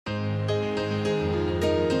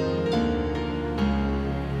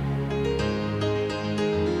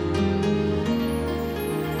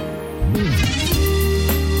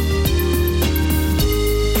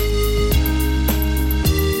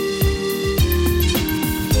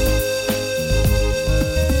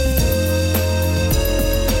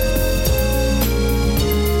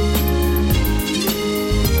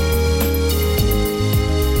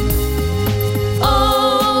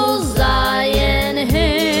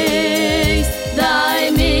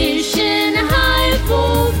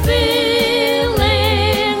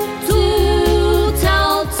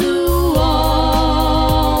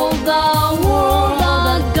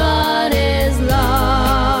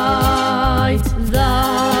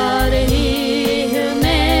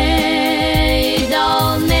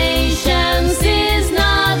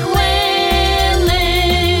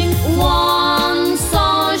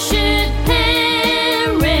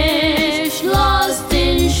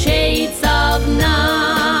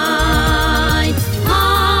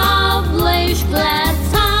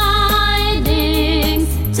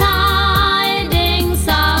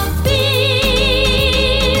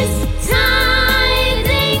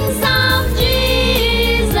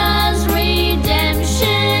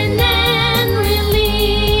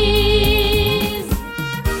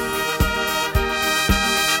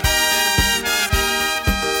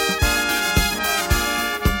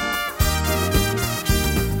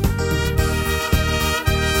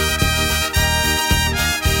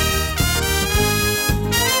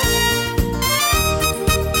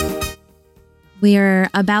We are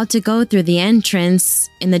about to go through the entrance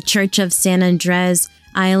in the Church of San Andres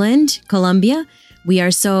Island, Colombia. We are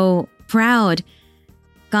so proud.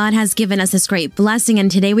 God has given us this great blessing, and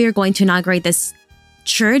today we are going to inaugurate this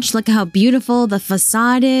church. Look at how beautiful the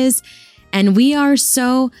facade is, and we are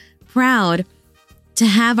so proud to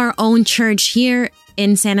have our own church here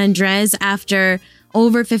in San Andres after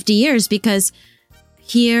over 50 years, because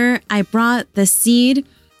here I brought the seed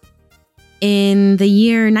in the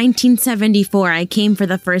year 1974. I came for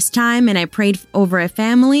the first time and I prayed over a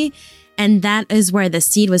family, and that is where the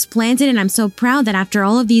seed was planted. And I'm so proud that after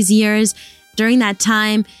all of these years, during that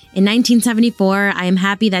time in 1974, I am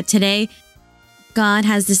happy that today God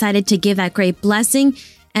has decided to give that great blessing,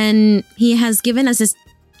 and He has given us this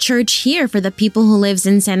church here for the people who lives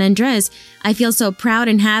in San Andres. I feel so proud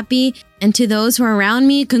and happy. And to those who are around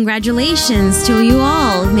me, congratulations to you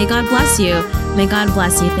all. May God bless you. May God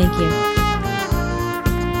bless you. Thank you.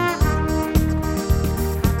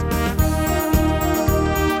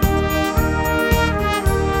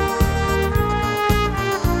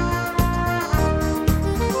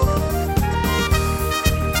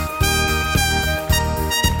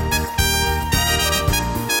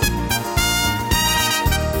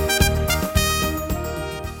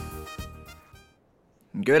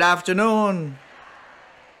 Good afternoon.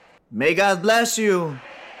 May God bless you.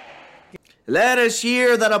 Let us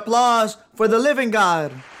hear that applause for the living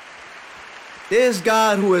God. This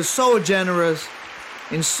God who is so generous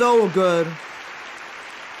and so good,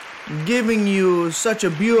 giving you such a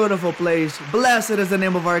beautiful place. Blessed is the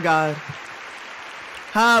name of our God.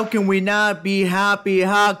 How can we not be happy?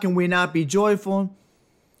 How can we not be joyful?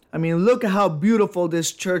 I mean, look at how beautiful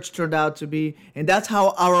this church turned out to be. And that's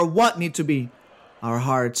how our what need to be. Our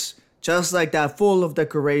hearts, just like that, full of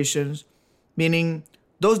decorations, meaning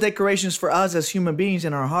those decorations for us as human beings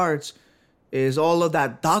in our hearts is all of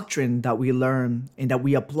that doctrine that we learn and that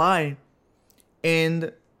we apply.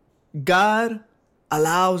 And God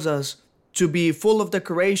allows us to be full of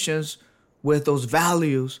decorations with those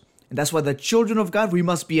values. And that's why the children of God, we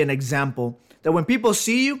must be an example. That when people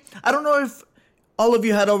see you, I don't know if all of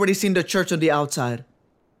you had already seen the church on the outside.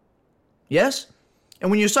 Yes? And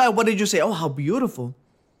when you saw it, what did you say? Oh, how beautiful.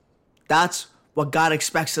 That's what God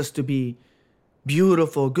expects us to be.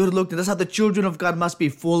 Beautiful, good looking. That's how the children of God must be,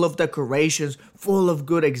 full of decorations, full of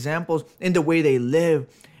good examples in the way they live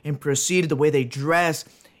and proceed, the way they dress.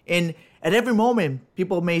 And at every moment,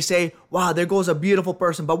 people may say, wow, there goes a beautiful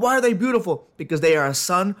person. But why are they beautiful? Because they are a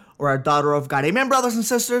son or a daughter of God. Amen, brothers and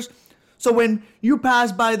sisters? So when you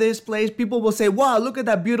pass by this place, people will say, wow, look at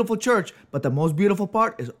that beautiful church. But the most beautiful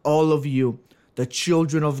part is all of you, the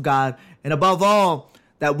children of God. And above all,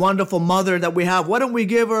 that wonderful mother that we have. Why don't we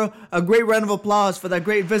give her a great round of applause for that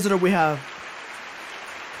great visitor we have?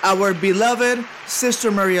 Our beloved Sister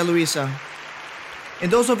Maria Luisa. And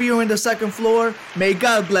those of you in the second floor, may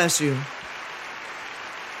God bless you.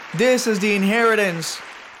 This is the inheritance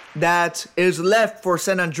that is left for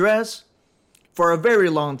San Andres for a very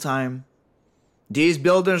long time. These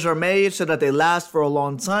buildings are made so that they last for a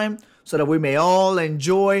long time, so that we may all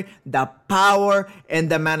enjoy the power and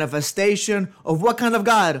the manifestation of what kind of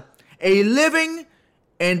God? A living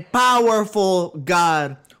and powerful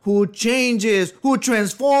God who changes, who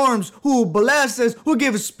transforms, who blesses, who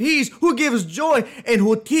gives peace, who gives joy, and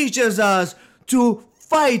who teaches us to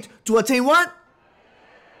fight to attain what?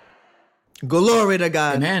 Glory to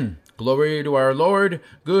God. Amen. Glory to our Lord.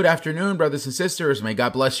 Good afternoon, brothers and sisters. May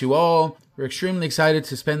God bless you all. We're extremely excited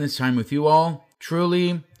to spend this time with you all.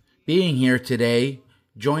 Truly, being here today,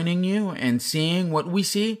 joining you and seeing what we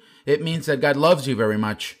see, it means that God loves you very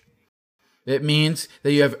much. It means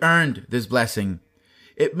that you have earned this blessing.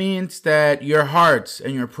 It means that your hearts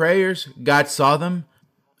and your prayers, God saw them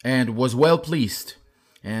and was well pleased.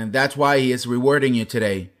 And that's why He is rewarding you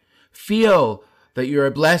today. Feel that you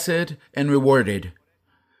are blessed and rewarded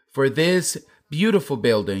for this beautiful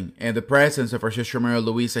building and the presence of our Sister Maria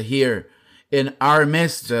Luisa here in our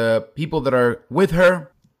midst, people that are with her.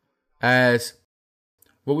 As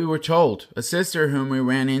what we were told, a sister whom we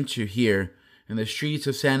ran into here in the streets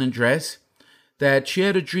of San Andres, that she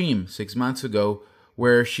had a dream 6 months ago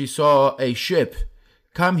where she saw a ship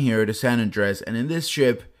come here to San Andres, and in this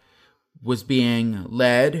ship was being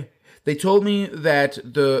led. They told me that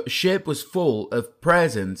the ship was full of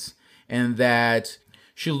presents and that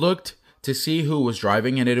she looked to see who was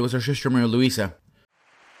driving, and it was her Sister Maria Luisa.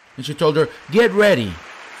 And she told her, get ready.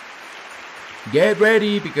 Get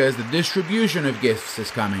ready, because the distribution of gifts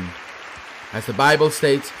is coming. As the Bible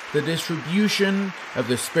states, the distribution of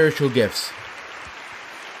the spiritual gifts.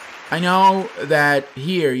 I know that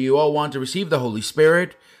here you all want to receive the Holy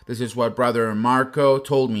Spirit, This is what Brother Marco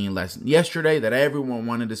told me yesterday, that everyone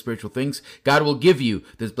wanted the spiritual things. God will give you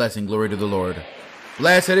this blessing. Glory to the Lord.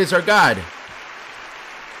 Blessed is our God.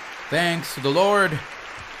 Thanks to the Lord.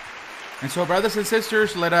 And so, brothers and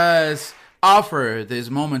sisters, let us offer this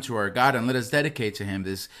moment to our God and let us dedicate to Him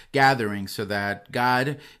this gathering so that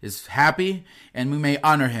God is happy and we may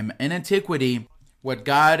honor Him. In antiquity, what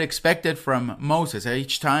God expected from Moses,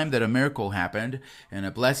 each time that a miracle happened and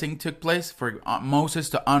a blessing took place, for Moses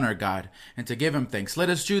to honor God and to give Him thanks. Let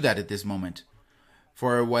us do that at this moment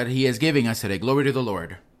for what He is giving us today. Glory to the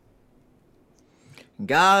Lord.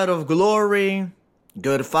 God of glory,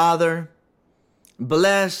 good Father,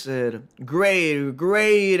 blessed,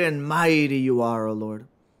 great and mighty you are, O Lord.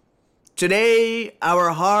 Today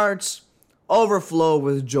our hearts overflow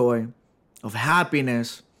with joy, of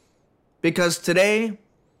happiness, because today,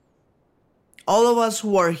 all of us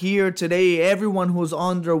who are here today, everyone who's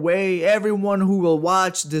on their way, everyone who will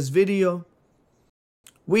watch this video,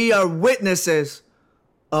 we are witnesses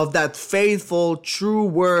of that faithful, true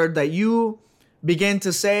word that you began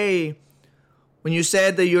to say when you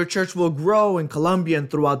said that your church will grow in Colombia and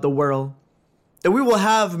throughout the world, that we will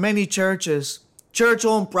have many churches,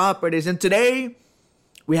 church-owned properties. And today,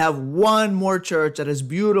 we have one more church that is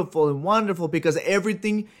beautiful and wonderful because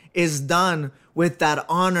everything is done with that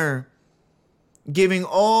honor, giving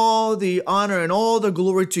all the honor and all the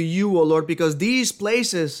glory to you, O Lord, because these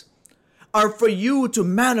places are for you to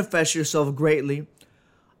manifest yourself greatly,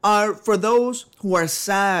 are for those who are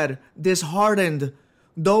sad, disheartened,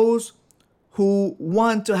 those who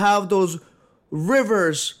want to have those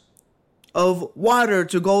rivers of water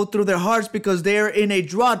to go through their hearts because they're in a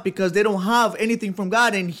drought, because they don't have anything from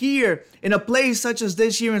God. And here, in a place such as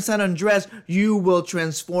this here in San Andres, you will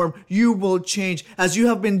transform, you will change, as you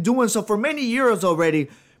have been doing so for many years already,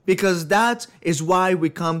 because that is why we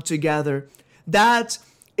come together. That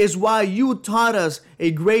is why you taught us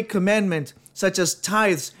a great commandment, such as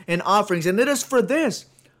tithes and offerings. And it is for this,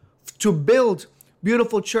 to build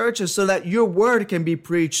beautiful churches so that your word can be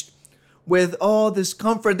preached with all this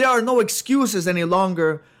comfort. There are no excuses any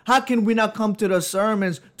longer. How can we not come to the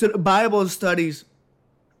sermons, to the Bible studies,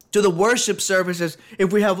 to the worship services?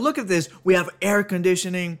 If we have, look at this, we have air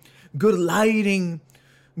conditioning, good lighting,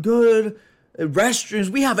 good restrooms.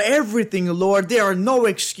 We have everything, Lord. There are no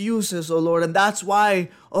excuses, oh Lord. And that's why,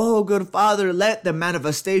 oh good Father, let the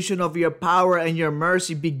manifestation of your power and your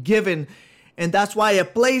mercy be given. And that's why a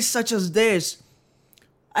place such as this,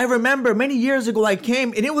 I remember many years ago I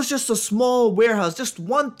came and it was just a small warehouse, just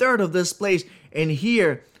 1/3 of this place. And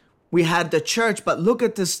here we had the church, but look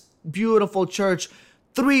at this beautiful church,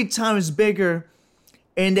 3 times bigger.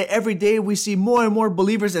 And every day we see more and more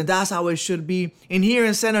believers, and that's how it should be. And here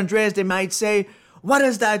in San Andres, they might say, what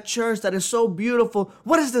is that church that is so beautiful?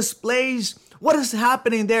 What is this place? What is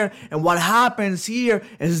happening there? And what happens here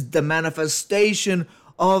is the manifestation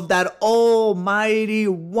of that almighty,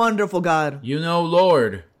 wonderful God. You know,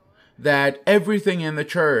 Lord, that everything in the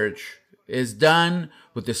church is done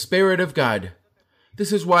with the Spirit of God.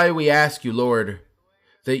 This is why we ask you, Lord,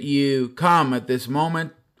 that you come at this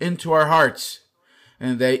moment into our hearts,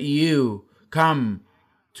 and that you come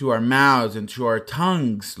to our mouths and to our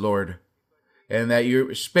tongues, Lord, and that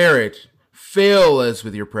your Spirit fill us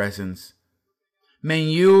with your presence. May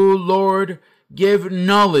you, Lord, give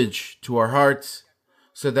knowledge to our hearts,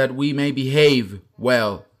 so that we may behave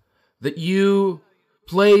well, that you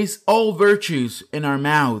place all virtues in our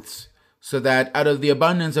mouths, so that out of the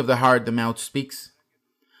abundance of the heart the mouth speaks,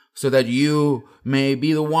 so that you may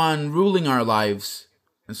be the one ruling our lives,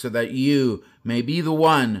 and so that you may be the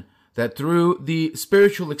one that through the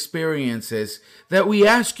spiritual experiences that we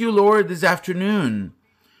ask you, Lord, this afternoon,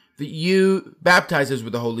 that you baptize us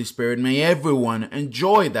with the Holy Spirit. May everyone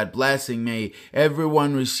enjoy that blessing. May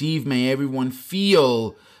everyone receive. May everyone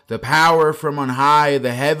feel the power from on high,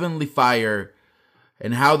 the heavenly fire,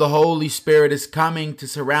 and how the Holy Spirit is coming to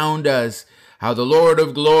surround us, how the Lord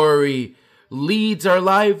of glory leads our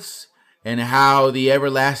lives, and how the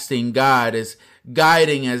everlasting God is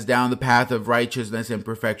guiding us down the path of righteousness and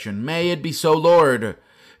perfection. May it be so, Lord.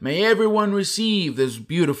 May everyone receive this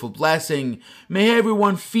beautiful blessing. May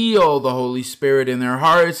everyone feel the Holy Spirit in their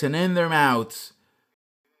hearts and in their mouths.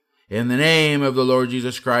 In the name of the Lord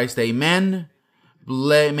Jesus Christ, amen.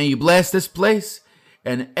 May you bless this place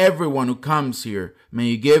and everyone who comes here. May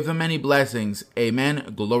you give them many blessings.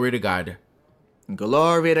 Amen. Glory to God.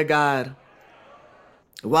 Glory to God.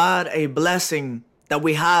 What a blessing that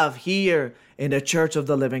we have here in the Church of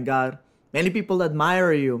the Living God. Many people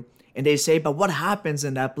admire you. And they say, but what happens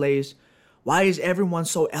in that place? Why is everyone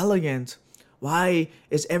so elegant? Why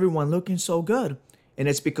is everyone looking so good? And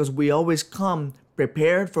it's because we always come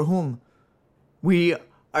Prepared for whom? We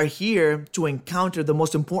are here to encounter the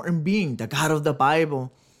most important being, the God of the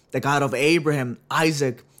Bible, the God of Abraham,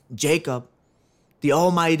 Isaac, Jacob, the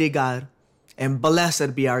Almighty God, and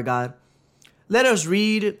blessed be our God. Let us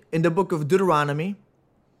read in the book of Deuteronomy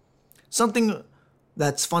something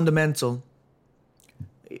that's fundamental.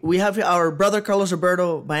 We have our brother Carlos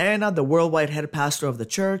Roberto Baena, the worldwide head pastor of the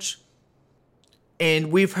church.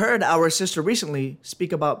 And we've heard our sister recently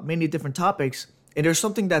speak about many different topics. And there's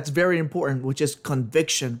something that's very important, which is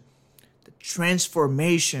conviction, the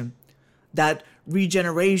transformation, that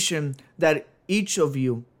regeneration that each of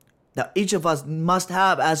us must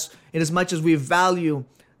have, as much as we value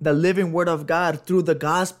the living word of God through the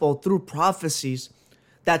gospel, through prophecies.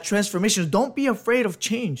 That transformation. Don't be afraid of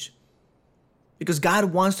change, because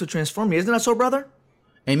God wants to transform you. Isn't that so, brother?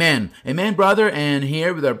 Amen. Amen, brother. And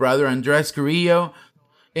here with our brother Andres Carrillo,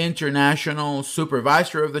 international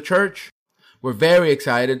supervisor of the church. We're very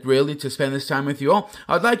excited, really, to spend this time with you all.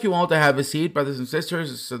 I'd like you all to have a seat, brothers and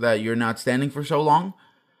sisters, so that you're not standing for so long.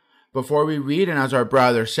 Before we read, and as our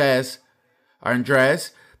brother says,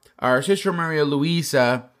 Andres, our sister Maria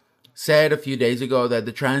Luisa said a few days ago that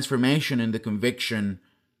the transformation and the conviction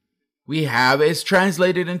we have is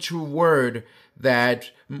translated into a word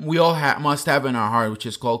that we all must have in our heart, which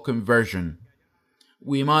is called conversion.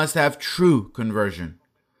 We must have true conversion.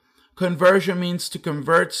 Conversion means to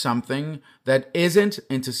convert something that isn't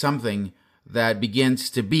into something that begins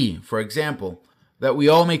to be. For example, that we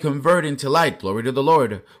all may convert into light. Glory to the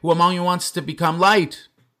Lord. Who among you wants to become light?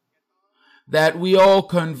 That we all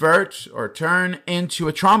convert or turn into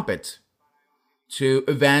a trumpet to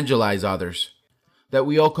evangelize others. That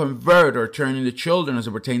we all convert or turn into children as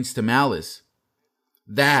it pertains to malice.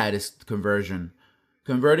 That is conversion.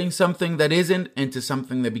 Converting something that isn't into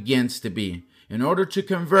something that begins to be. In order to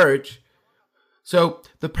convert, so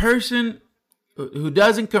the person who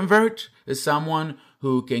doesn't convert is someone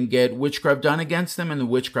who can get witchcraft done against them, and the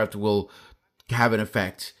witchcraft will have an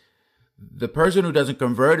effect. The person who doesn't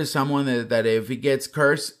convert is someone that if he gets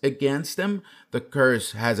curse against them, the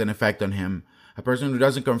curse has an effect on him. A person who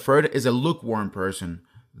doesn't convert is a lukewarm person.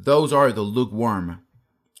 Those are the lukewarm.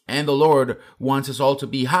 And the Lord wants us all to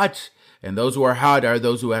be hot, and those who are hot are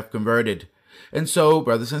those who have converted. And so,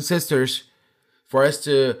 brothers and sisters, for us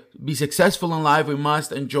to be successful in life, we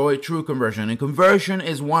must enjoy true conversion. And conversion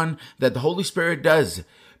is one that the Holy Spirit does.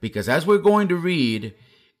 Because as we're going to read,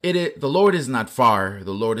 the Lord is not far.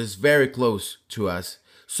 The Lord is very close to us.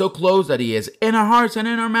 So close that He is in our hearts and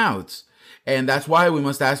in our mouths. And that's why we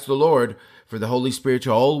must ask the Lord for the Holy Spirit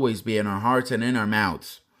to always be in our hearts and in our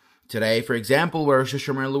mouths. Today, for example, where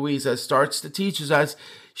Sister Maria Luisa starts to teach us,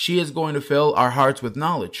 she is going to fill our hearts with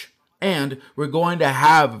knowledge. And we're going to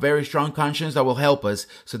have a very strong conscience that will help us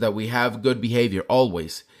so that we have good behavior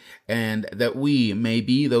always. And that we may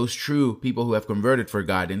be those true people who have converted for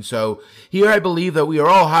God. And so here I believe that we are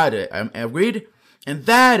all hot. Agreed? And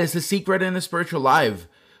that is the secret in the spiritual life.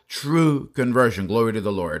 True conversion. Glory to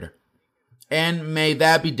the Lord. And may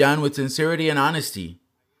that be done with sincerity and honesty.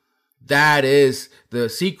 That is the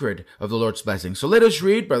secret of the Lord's blessing. So let us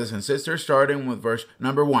read, brothers and sisters, starting with verse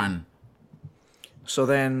number 1. So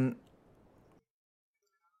then,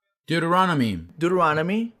 Deuteronomy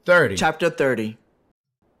 30. Chapter 30.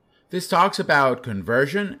 This talks about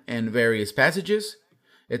conversion in various passages.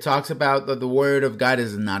 It talks about that the word of God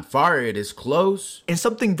is not far, it is close. And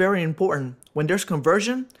something very important, when there's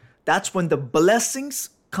conversion, that's when the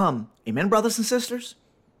blessings come. Amen, brothers and sisters?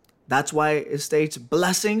 That's why it states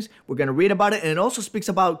blessings. We're going to read about it. And it also speaks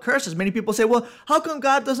about curses. Many people say, well, how come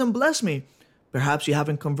God doesn't bless me? Perhaps you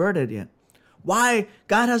haven't converted yet. Why?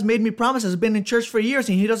 God has made me promises. I've been in church for years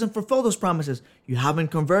and He doesn't fulfill those promises. You haven't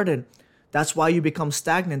converted. That's why you become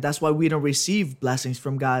stagnant. That's why we don't receive blessings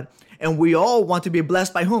from God. And we all want to be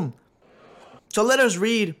blessed by whom? So let us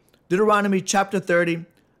read Deuteronomy chapter 30,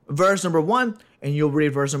 verse number 1, and you'll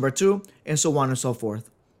read verse number 2, and so on and so forth.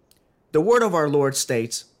 The word of our Lord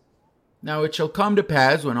states, Now it shall come to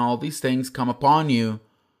pass when all these things come upon you,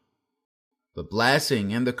 the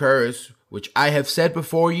blessing and the curse which I have set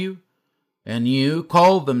before you, and you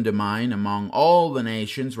call them to mind among all the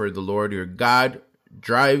nations where the Lord your God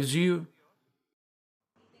drives you.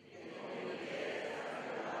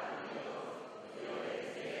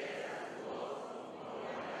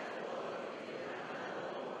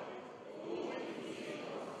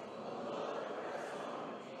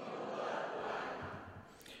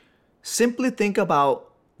 Simply think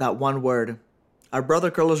about that one word. Our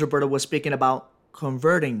brother Carlos Roberto was speaking about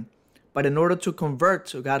converting. But in order to convert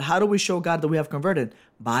to God, how do we show God that we have converted?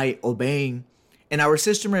 By obeying. And our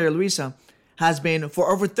sister Maria Luisa has been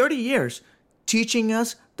for over 30 years teaching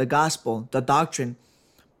us the gospel, the doctrine.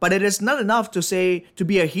 But it is not enough to say, to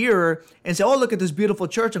be a hearer and say, oh, look at this beautiful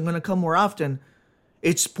church, I'm going to come more often.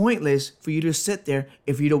 It's pointless for you to sit there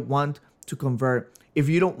if you don't want to convert, if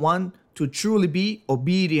you don't want to truly be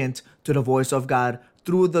obedient to the voice of God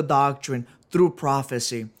through the doctrine, through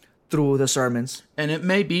prophecy, through the sermons. And it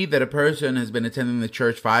may be that a person has been attending the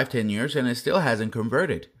church 5-10 years and it still hasn't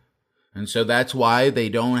converted. And so that's why they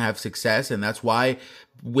don't have success, and that's why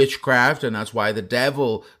witchcraft, and that's why the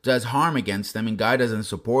devil does harm against them, and God doesn't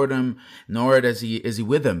support them, nor is he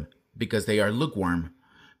with them, because they are lukewarm,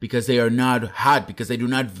 because they are not hot, because they do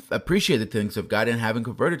not appreciate the things of God and haven't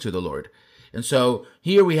converted to the Lord. And so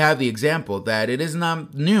here we have the example that it is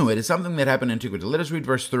not new. It is something that happened in antiquity. Let us read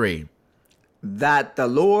verse 3. That the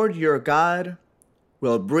Lord your God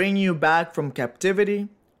will bring you back from captivity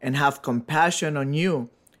and have compassion on you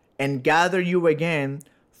and gather you again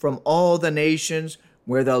from all the nations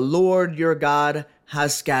where the Lord your God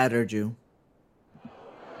has scattered you.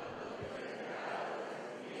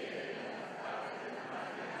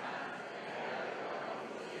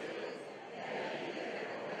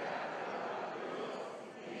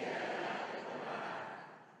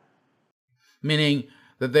 Meaning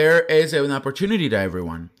that there is an opportunity to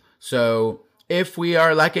everyone. So if we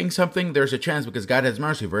are lacking something, there's a chance because God has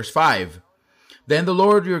mercy. Verse 5. Then the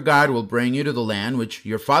Lord your God will bring you to the land which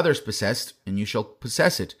your fathers possessed, and you shall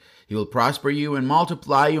possess it. He will prosper you and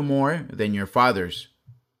multiply you more than your fathers.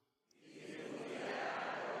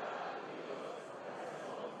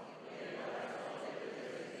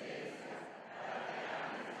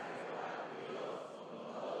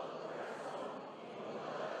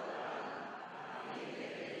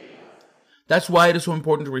 That's why it is so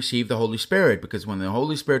important to receive the Holy Spirit, because when the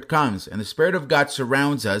Holy Spirit comes and the Spirit of God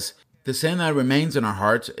surrounds us, the sin that remains in our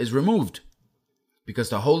hearts is removed. Because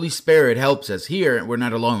the Holy Spirit helps us. Here, we're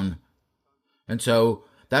not alone. And so,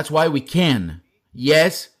 that's why we can.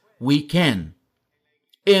 Yes, we can.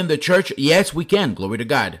 In the church, yes, we can. Glory to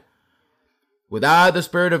God. Without the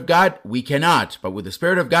Spirit of God, we cannot. But with the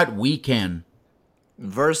Spirit of God, we can.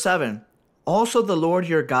 Verse 7. Also the Lord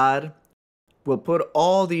your God will put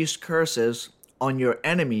all these curses on your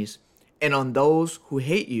enemies and on those who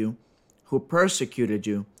hate you, who persecuted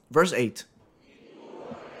you. Verse 8.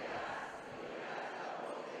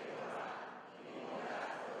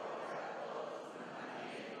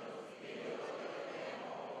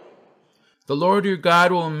 The Lord your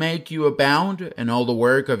God will make you abound in all the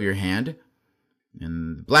work of your hand,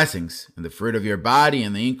 in blessings, in the fruit of your body,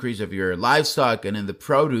 in the increase of your livestock, and in the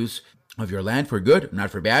produce of your land for good,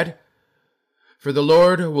 not for bad. For the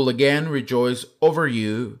Lord will again rejoice over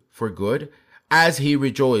you for good, as he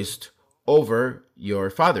rejoiced over your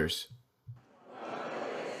fathers.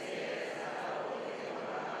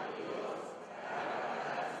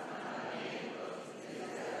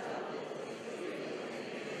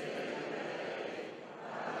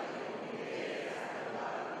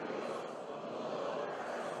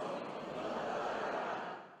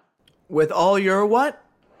 With all your what?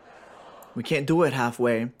 We can't do it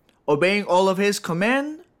halfway. Obeying all of his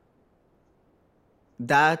command,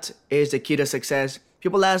 that is the key to success.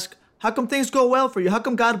 People ask, how come things go well for you? How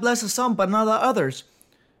come God blesses some but not others?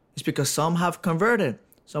 It's because some have converted.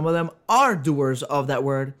 Some of them are doers of that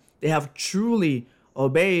word. They have truly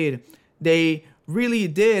obeyed. They really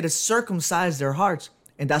did circumcise their hearts.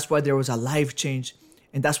 And that's why there was a life change.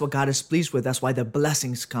 And that's what God is pleased with. That's why the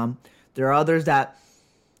blessings come. There are others that,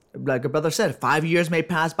 like a brother said, 5 years may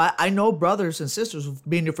pass by. I know brothers and sisters who've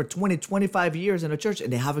been here for 20, 25 years in a church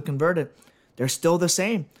and they haven't converted. They're still the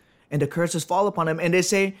same. And the curses fall upon them. And they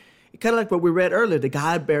say, kind of like what we read earlier, the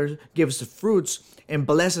God gives the fruits and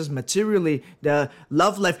blesses materially the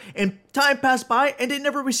love life. And time passed by and they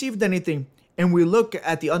never received anything. And we look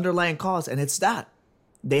at the underlying cause and it's that.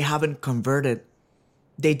 They haven't converted.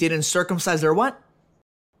 They didn't circumcise their what?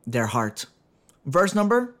 Their heart. Verse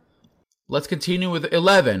number? Let's continue with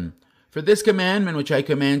 11. For this commandment which I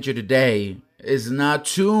command you today is not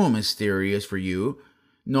too mysterious for you,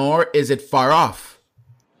 nor is it far off.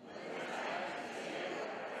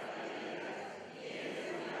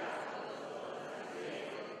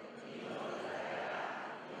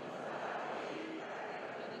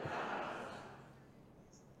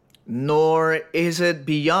 Nor is it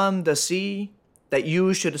beyond the sea that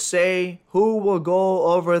you should say, who will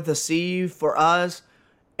go over the sea for us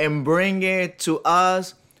and bring it to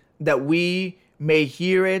us that we may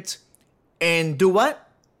hear it and do what?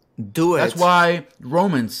 Do it. That's why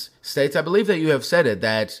Romans states, I believe that you have said it,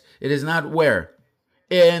 that it is not where?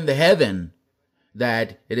 In the heaven.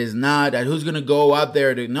 That it is not, that who's going to go up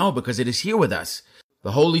there to, no, because it is here with us.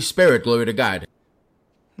 The Holy Spirit, glory to God.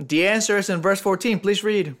 The answer is in verse 14. Please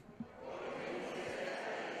read.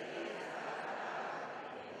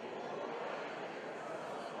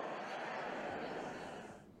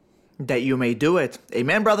 That you may do it.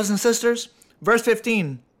 Amen, brothers and sisters. Verse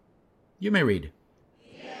 15. You may read.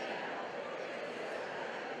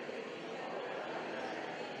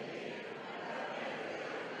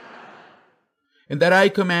 And that I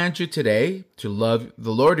command you today to love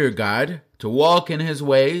the Lord your God, to walk in his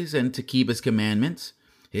ways and to keep his commandments,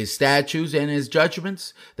 his statutes and his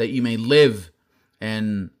judgments, that you may live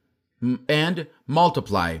and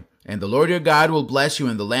multiply. And the Lord your God will bless you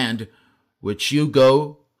in the land which you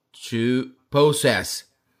go to possess.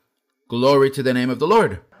 Glory to the name of the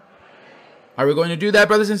Lord. Are we going to do that,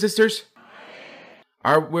 brothers and sisters?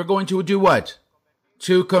 We're going to do what?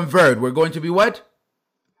 To convert. We're going to be what?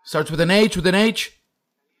 Starts with an H.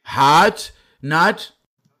 Hot, not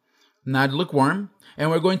lukewarm. And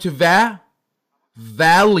we're going to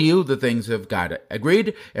value the things of God.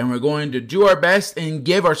 Agreed? And we're going to do our best and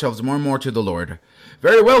give ourselves more and more to the Lord.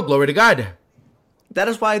 Very well. Glory to God. That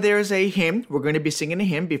is why there is a hymn. We're going to be singing a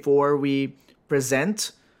hymn before we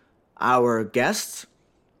present our guests,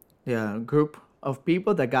 the group of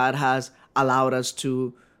people that God has allowed us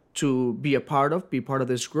to be part of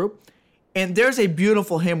this group. And there's a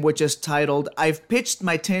beautiful hymn which is titled, I've Pitched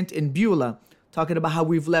My Tent in Beulah, talking about how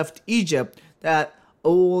we've left Egypt, that,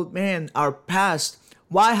 oh man, our past.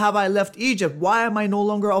 Why have I left Egypt? Why am I no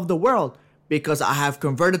longer of the world? Because I have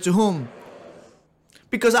converted to whom?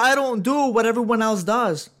 Because I don't do what everyone else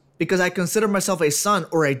does. Because I consider myself a son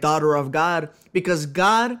or a daughter of God. Because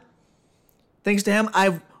God, thanks to him,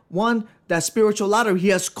 I've won that spiritual lottery. He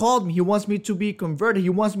has called me. He wants me to be converted. He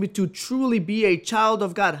wants me to truly be a child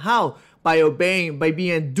of God. How? By obeying, by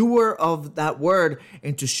being a doer of that word,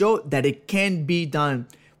 and to show that it can be done.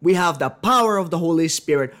 We have the power of the Holy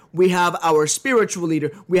Spirit. We have our spiritual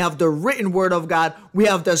leader. We have the written word of God. We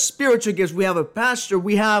have the spiritual gifts. We have a pastor.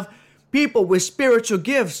 We have people with spiritual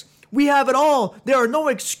gifts. We have it all. There are no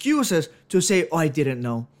excuses to say, oh, I didn't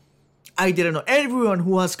know. I didn't know. Everyone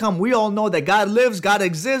who has come, we all know that God lives, God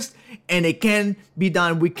exists, and it can be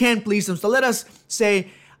done. We can please him. So let us say,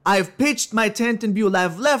 I've pitched my tent in Beulah.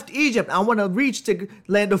 I've left Egypt. I want to reach the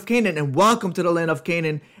land of Canaan, and welcome to the land of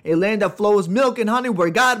Canaan, a land that flows milk and honey, where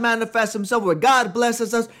God manifests himself, where God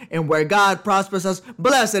blesses us, and where God prospers us.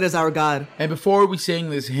 Blessed is our God. And before we sing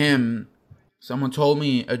this hymn, someone told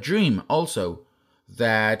me a dream also,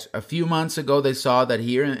 that a few months ago they saw that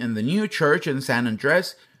here in the new church in San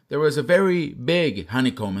Andres, there was a very big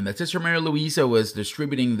honeycomb, and that Sister Mary Luisa was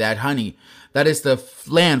distributing that honey. That is the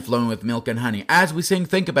land flowing with milk and honey. As we sing,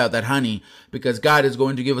 think about that honey, because God is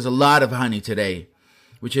going to give us a lot of honey today,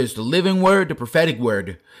 which is the living word, the prophetic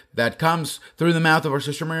word that comes through the mouth of our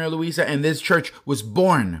Sister Mary Luisa. And this church was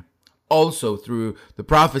born also through the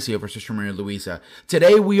prophecy of our Sister Mary Luisa.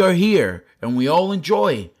 Today we are here, and we all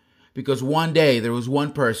enjoy, because one day there was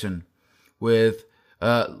one person with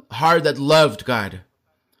a heart that loved God,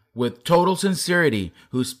 with total sincerity,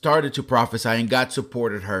 who started to prophesy, and God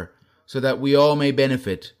supported her so that we all may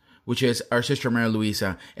benefit, which is our Sister Mary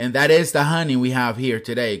Luisa. And that is the honey we have here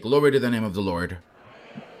today. Glory to the name of the Lord.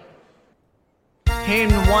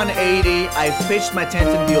 Hymn 180, I've pitched my tent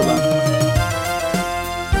in Beulah.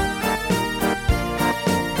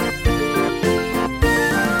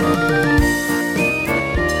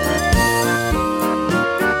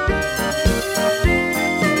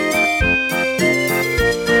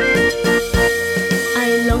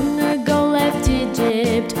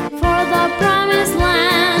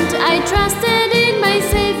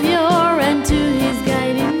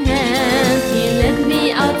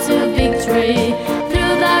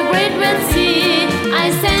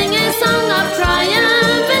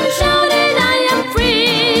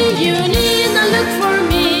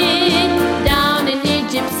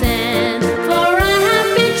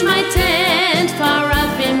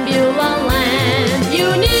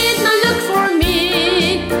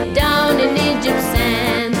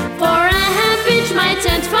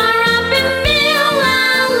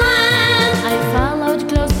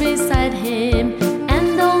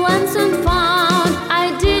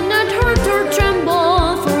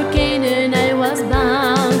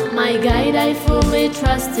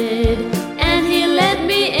 Trusted, and he let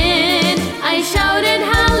me in. I shouted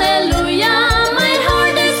hallelujah, my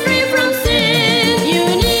heart is free from sin. You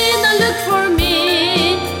need not look for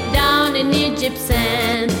me down in Egypt's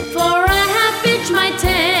sand, for I have pitched my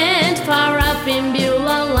tent far up in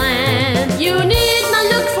Beulah land. You need not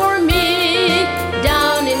look for me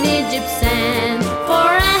down in Egypt's sand, for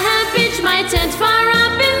I have pitched my tent far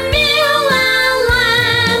up in Beulah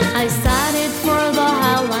land. I started for the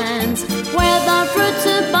highlands where the fruits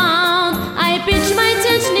abound.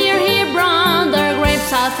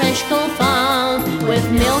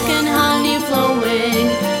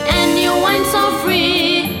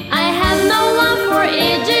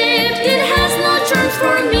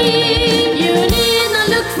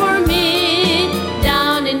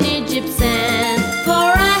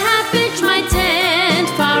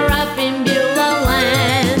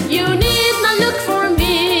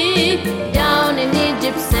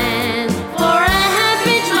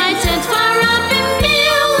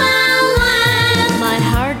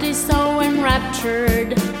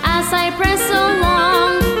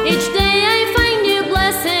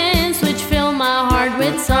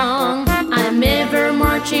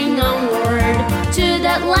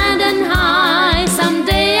 that land on high.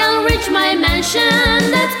 Someday I'll reach my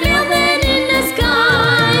mansion that's built in the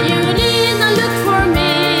sky. You need not look for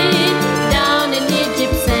me down in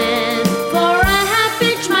Egypt's sand, for I have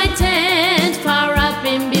pitched my tent far up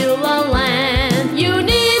in Beulah land. You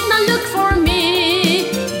need not look for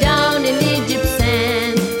me down in Egypt's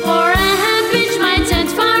sand, for I have pitched my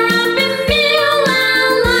tent far up in Beulah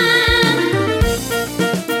land.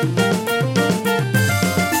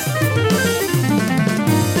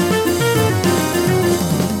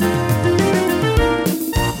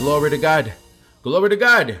 Glory to God. Glory to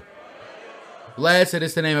God. Blessed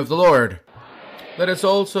is the name of the Lord. Let us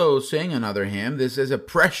also sing another hymn. This is a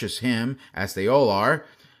precious hymn, as they all are.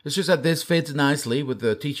 It's just that this fits nicely with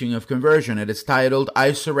the teaching of conversion. It is titled,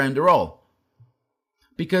 I Surrender All.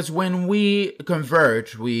 Because when we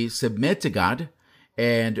convert, we submit to God,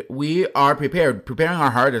 and we are preparing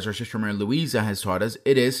our heart, as our sister Mary Louisa has taught us.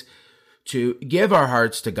 It is to give our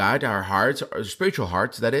hearts to God, our hearts, our spiritual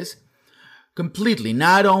hearts, that is, completely,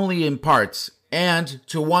 not only in parts, and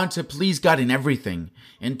to want to please God in everything,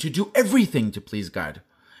 and to do everything to please God.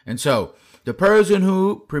 And so, the person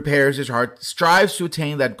who prepares his heart strives to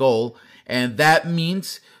attain that goal, and that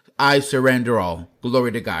means, I surrender all.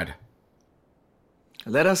 Glory to God.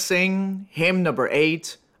 Let us sing hymn number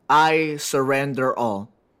 8, I Surrender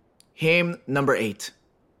All. Hymn number 8.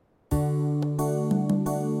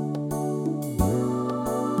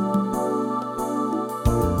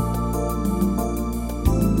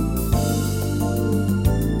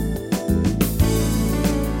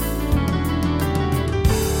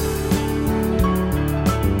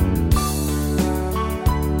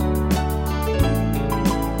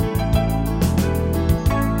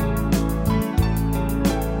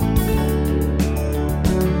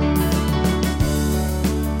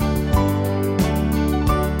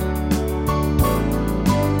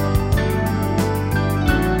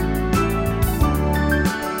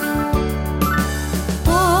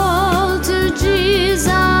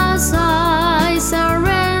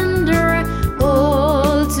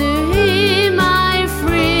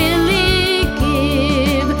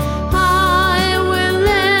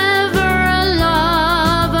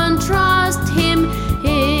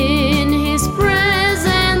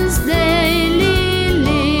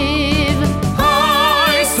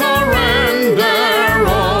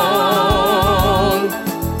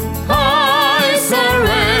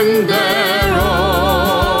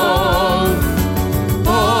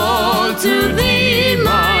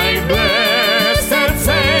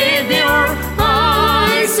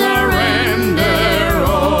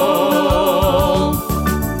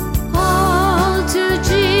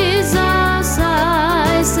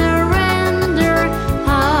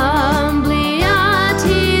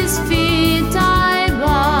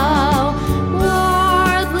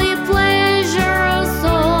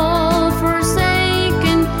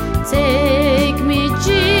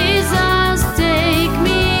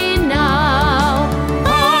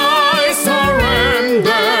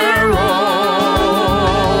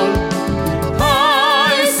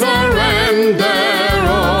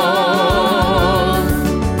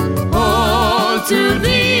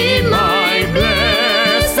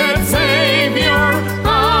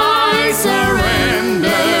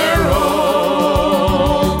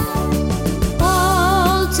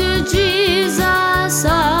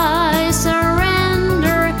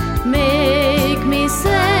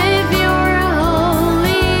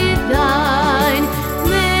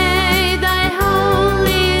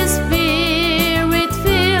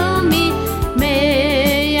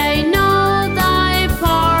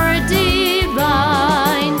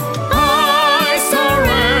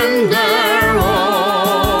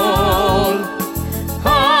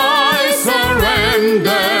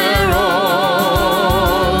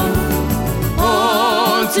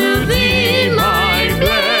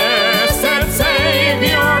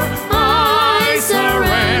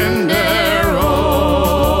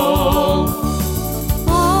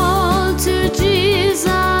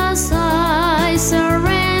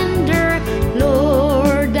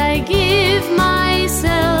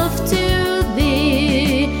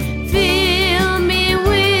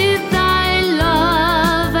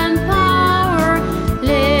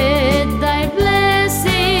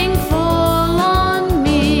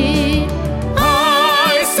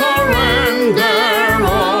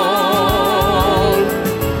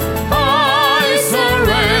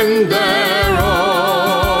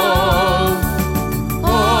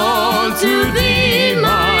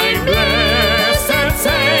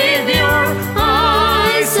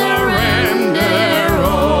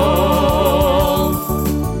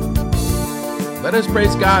 Let us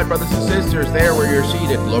praise God, brothers and sisters, there where you're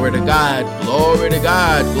seated. Glory to God, glory to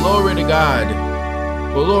God, glory to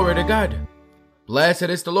God, glory to God. Blessed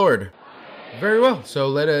is the Lord. Very well, so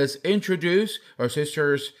let us introduce our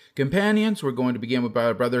sisters' companions. We're going to begin with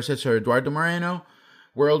our brother and sister Eduardo Moreno,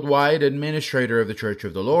 worldwide administrator of the Church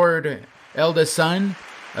of the Lord, eldest son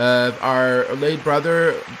of our late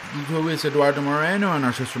brother Luis Eduardo Moreno and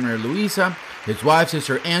our sister Maria Luisa, his wife,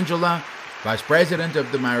 sister Angela, Vice President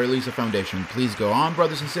of the Maria Luisa Foundation. Please go on,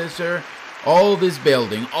 brothers and sisters. All this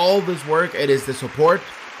building, all this work, it is the support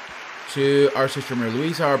to our sister Maria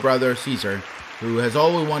Luisa, our brother Caesar, who has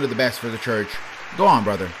always wanted the best for the church. Go on,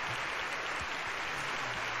 brother.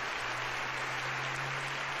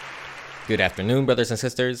 Good afternoon, brothers and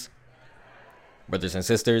sisters. Brothers and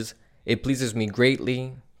sisters, it pleases me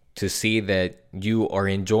greatly to see that you are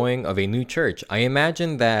enjoying of a new church. I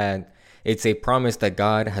imagine that it's a promise that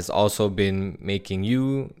God has also been making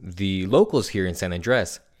you, the locals here in San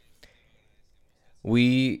Andres.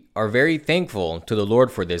 We are very thankful to the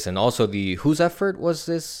Lord for this, and also whose effort was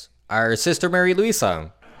this? Our sister Maria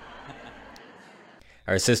Luisa.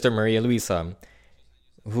 Our sister Maria Luisa,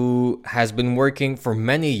 who has been working for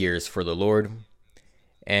many years for the Lord,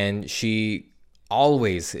 and she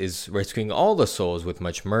always is rescuing all the souls with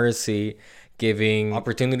much mercy, giving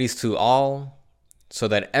opportunities to all, so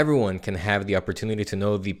that everyone can have the opportunity to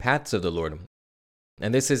know the paths of the Lord.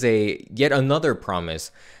 And this is yet another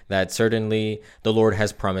promise that certainly the Lord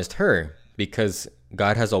has promised her, because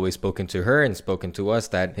God has always spoken to her and spoken to us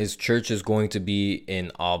that his church is going to be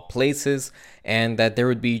in all places, and that there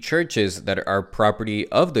would be churches that are property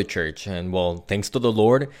of the church. And well, thanks to the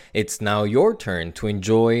Lord, it's now your turn to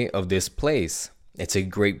enjoy of this place. It's a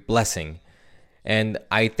great blessing. And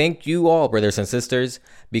I thank you all, brothers and sisters,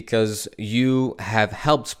 because you have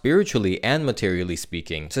helped spiritually and materially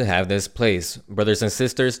speaking to have this place. Brothers and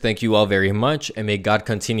sisters, thank you all very much, and may God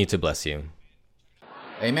continue to bless you.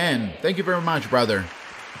 Amen. Thank you very much, brother.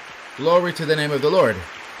 Glory to the name of the Lord.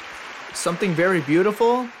 Something very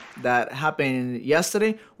beautiful that happened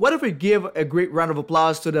yesterday. What if we give a great round of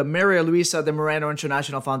applause to the Maria Luisa de Moreno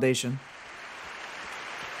International Foundation?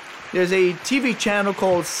 There's a TV channel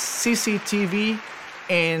called CCTV,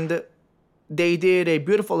 and they did a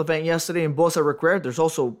beautiful event yesterday in Bosa Recre. There's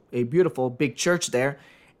also a beautiful big church there,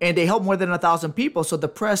 and they helped more than 1,000 people. So the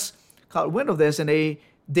press caught wind of this, and they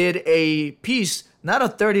did a piece, not a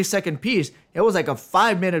 30-second piece. It was like a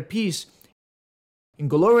 5-minute piece. And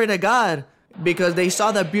glory to God, because they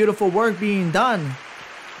saw that beautiful work being done.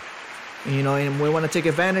 And we want to take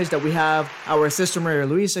advantage that we have our sister Maria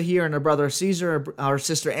Luisa here and our brother Caesar, our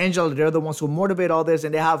sister Angela. They're the ones who motivate all this,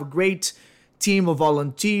 and they have a great team of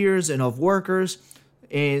volunteers and of workers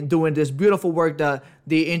in doing this beautiful work that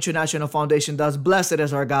the International Foundation does. Blessed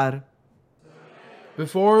is our God.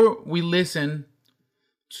 Before we listen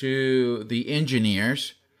to the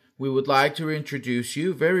engineers, we would like to introduce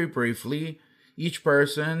you very briefly. Each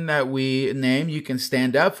person that we name, you can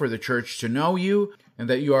stand up for the church to know you, and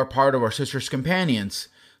that you are part of our sisters' companions.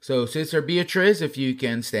 So, Sister Beatrice, if you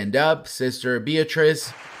can stand up. Sister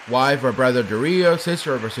Beatrice, wife of our brother Dario,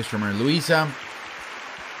 sister of our sister Maria Luisa.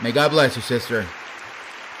 May God bless you, sister.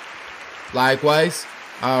 Likewise,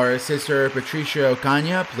 our sister Patricia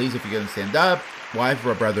Ocaña, please, if you can stand up. Wife of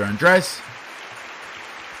our brother Andres.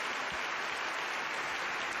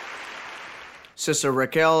 Sister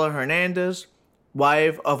Raquel Hernandez,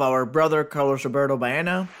 wife of our brother Carlos Roberto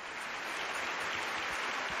Baena.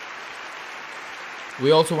 We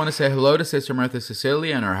also want to say hello to Sister Martha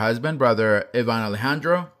Cecilia and her husband, Brother Ivan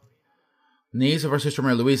Alejandro, niece of our Sister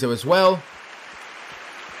Maria Luisa as well.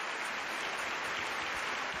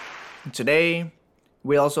 Today,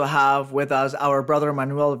 we also have with us our brother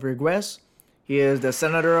Manuel Virguez. He is the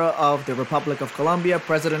senator of the Republic of Colombia,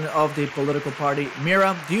 president of the political party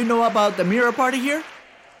MIRA. Do you know about the MIRA party here?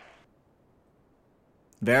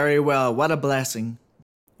 Very well, what a blessing.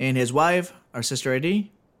 And his wife, our sister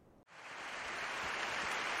Eddie.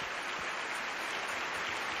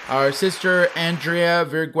 Our sister Andrea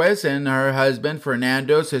Virguez and her husband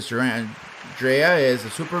Fernando. Sister Andrea is the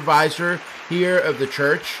supervisor here of the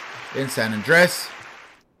church in San Andres.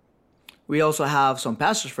 We also have some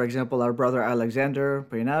pastors, for example, our brother Alexander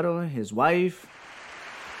Peinado, his wife.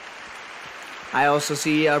 I also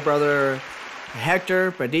see our brother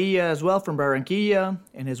Hector Padilla as well from Barranquilla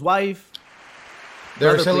and his wife.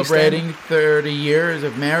 They're celebrating 30 years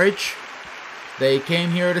of marriage. They came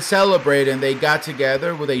here to celebrate, and they got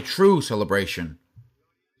together with a true celebration.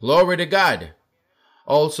 Glory to God.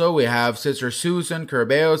 Also, we have Sister Susan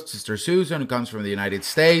Curbeos, Sister Susan, who comes from the United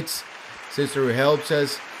States. Sister who helps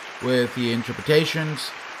us with the interpretations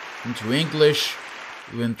into English.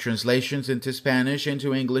 even translations into Spanish,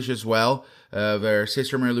 into English as well, of our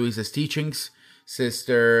Sister Maria Luisa's teachings.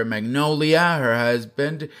 Sister Magnolia, her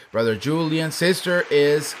husband, Brother Julian. Sister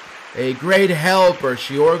is a great helper.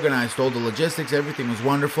 She organized all the logistics. Everything was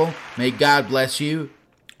wonderful. May God bless you.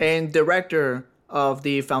 And director of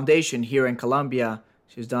the foundation here in Colombia.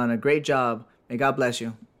 She's done a great job. May God bless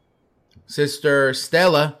you. Sister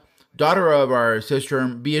Stella, daughter of our Sister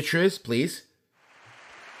Beatrice, please.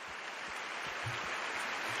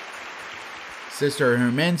 Sister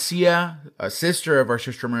Hermencia, a sister of our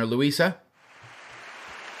Sister Maria Luisa.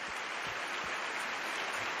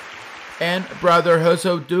 And Brother Jose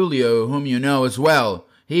Dulio, whom you know as well,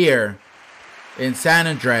 here in San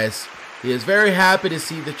Andres. He is very happy to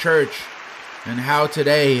see the church and how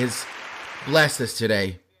today has blessed us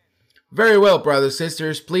today. Very well, brothers,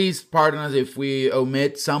 sisters. Please pardon us if we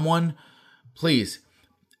omit someone. Please.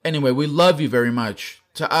 Anyway, we love you very much.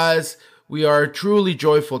 To us, we are truly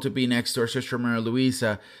joyful to be next to our Sister Maria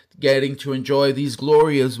Luisa, getting to enjoy these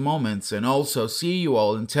glorious moments and also see you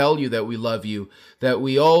all and tell you that we love you, that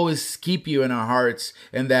we always keep you in our hearts,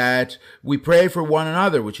 and that we pray for one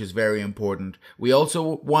another, which is very important. We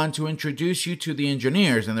also want to introduce you to the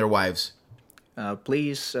engineers and their wives.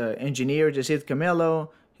 Please, Engineer Jacid Camelo,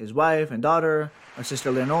 his wife and daughter, our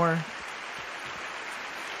Sister Leonor,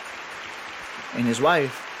 and his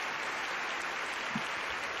wife.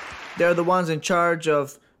 They're the ones in charge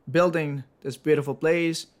of building this beautiful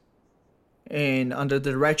place and under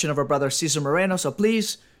the direction of our brother Cesar Moreno. So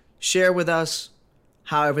please share with us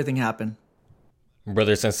how everything happened.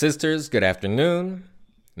 Brothers and sisters, good afternoon.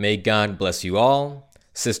 May God bless you all.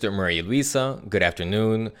 Sister Maria Luisa, good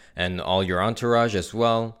afternoon, and all your entourage as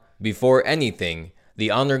well. Before anything,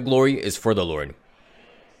 the honor and glory is for the Lord.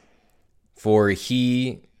 For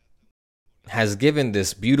He has given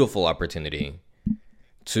this beautiful opportunity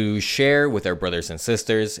to share with our brothers and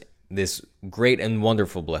sisters this great and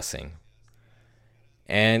wonderful blessing.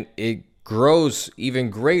 And it grows even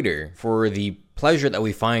greater for the pleasure that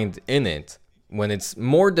we find in it. When it's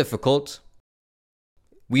more difficult,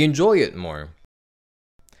 we enjoy it more.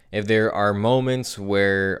 If there are moments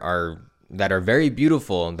that are very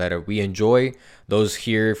beautiful, that we enjoy, those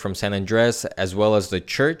here from San Andres as well as the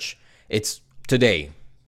church, it's today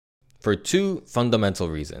for two fundamental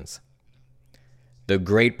reasons. The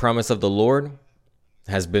great promise of the Lord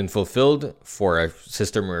has been fulfilled for our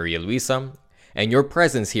Sister Maria Luisa, and your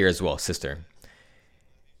presence here as well, sister.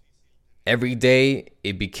 Every day,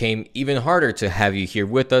 it became even harder to have you here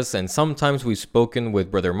with us, and sometimes we've spoken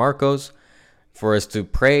with Brother Marcos for us to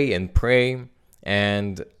pray,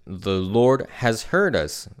 and the Lord has heard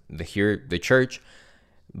us, the church,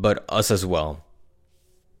 but us as well.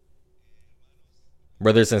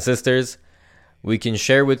 Brothers and sisters, we can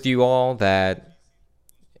share with you all that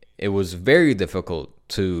it was very difficult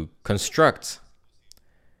to construct,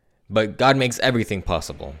 but God makes everything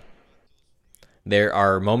possible. There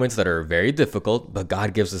are moments that are very difficult, but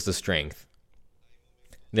God gives us the strength.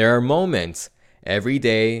 There are moments every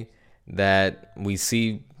day that we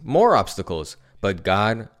see more obstacles, but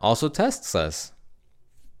God also tests us.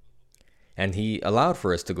 And He allowed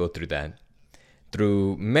for us to go through that.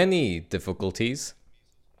 Through many difficulties,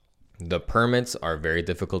 the permits are very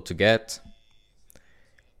difficult to get.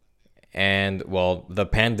 And, well, the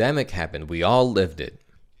pandemic happened. We all lived it.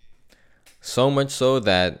 So much so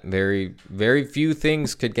that very, very few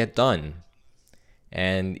things could get done.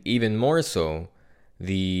 And even more so,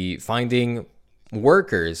 the finding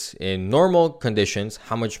workers in normal conditions,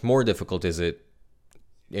 how much more difficult is it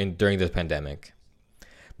during the pandemic?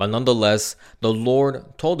 But nonetheless, the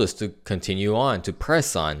Lord told us to continue on, to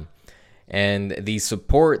press on. And the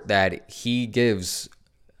support that He gives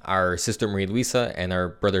our Sister Maria Luisa and our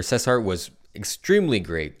brother Cesar was extremely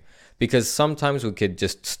great, because sometimes we could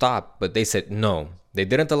just stop, but they said no. They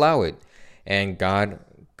didn't allow it. And God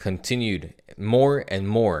continued more and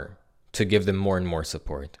more to give them more and more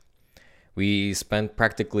support. We spent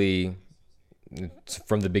practically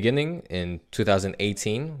from the beginning in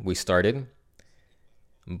 2018, we started.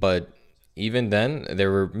 But even then, there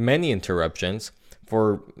were many interruptions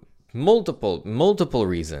for multiple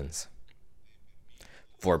reasons.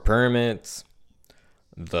 For permits,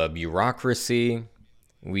 the bureaucracy.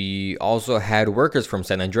 We also had workers from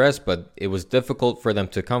San Andres, but it was difficult for them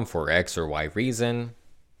to come for X or Y reason.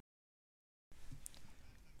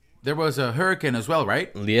 There was a hurricane as well,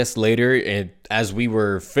 right? Yes, later, as we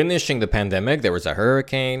were finishing the pandemic, there was a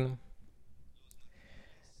hurricane.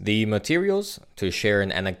 The materials, to share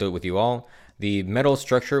an anecdote with you all, the metal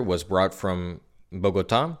structure was brought from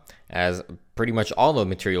Bogota, as pretty much all the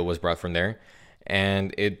material was brought from there.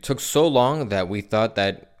 And it took so long that we thought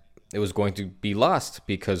that it was going to be lost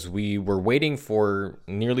because we were waiting for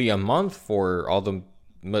nearly a month for all the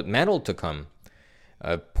mantle to come.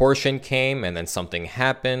 A portion came and then something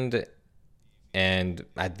happened. And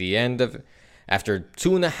at the end of, after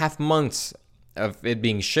 2.5 months of it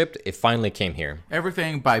being shipped, it finally came here.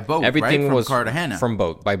 Everything by boat, Everything right? From was Cartagena.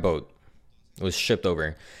 by boat. It was shipped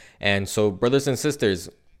over. And so, brothers and sisters,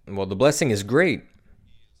 well, the blessing is great.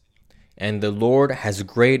 And the Lord has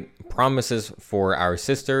great promises for our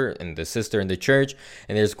sister and the church.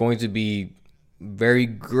 And there's going to be very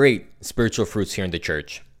great spiritual fruits here in the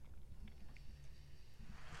church.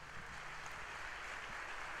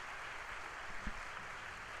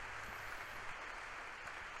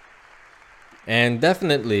 And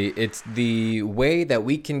definitely, it's the way that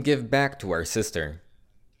we can give back to our sister.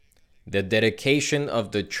 The dedication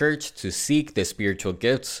of the church to seek the spiritual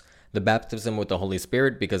gifts, the baptism with the Holy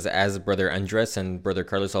Spirit, because as Brother Andres and Brother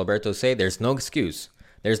Carlos Alberto say, there's no excuse.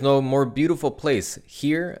 There's no more beautiful place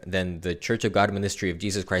here than the Church of God Ministry of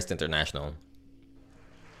Jesus Christ International.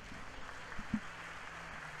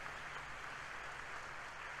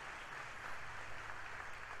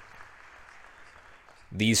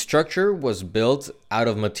 The structure was built out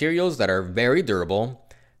of materials that are very durable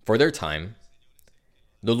for their time.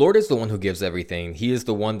 The Lord is the one who gives everything. He is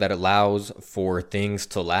the one that allows for things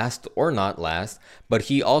to last or not last, but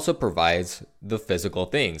He also provides the physical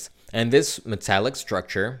things. And this metallic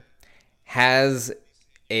structure has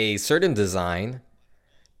a certain design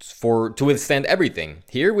to withstand everything.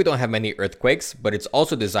 Here we don't have many earthquakes, but it's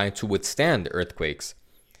also designed to withstand earthquakes.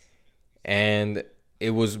 And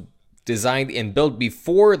it was designed and built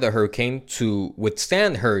before the hurricane to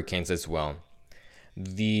withstand hurricanes as well.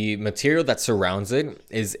 The material that surrounds it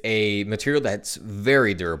is a material that's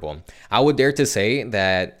very durable. I would dare to say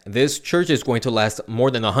that this church is going to last more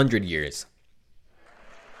than 100 years.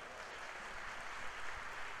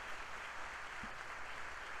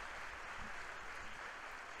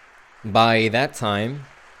 By that time,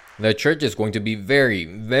 the church is going to be very,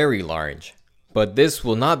 very large. But this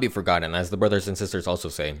will not be forgotten, as the brothers and sisters also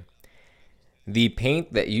say. The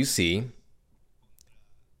paint that you see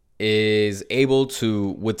is able to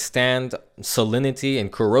withstand salinity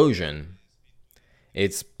and corrosion.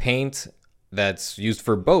 It's paint that's used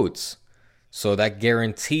for boats, so that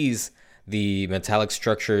guarantees the metallic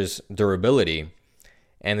structure's durability.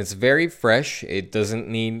 And it's very fresh. It doesn't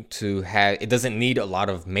need a lot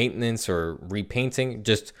of maintenance or repainting,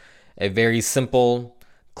 just a very simple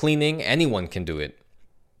cleaning. Anyone can do it.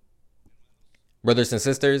 Brothers and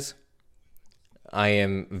sisters, I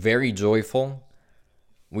am very joyful.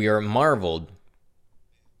 We are marveled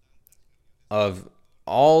of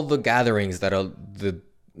all the gatherings that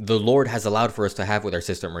the Lord has allowed for us to have with our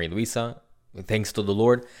sister Maria Luisa. Thanks to the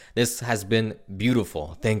Lord, this has been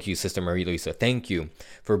beautiful. Thank you, Sister Maria Luisa. Thank you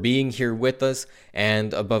for being here with us.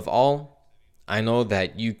 And above all, I know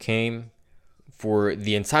that you came for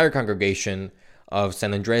the entire congregation of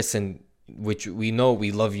San Andres, and which we know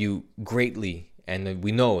we love you greatly. And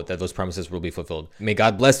we know that those promises will be fulfilled. May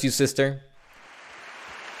God bless you, sister.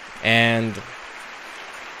 And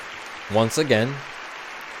once again,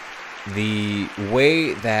 the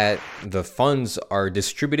way that the funds are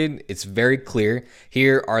distributed, it's very clear.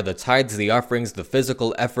 Here are the tithes, the offerings, the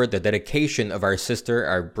physical effort, the dedication of our sister,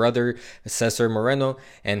 our brother, Cesar Moreno,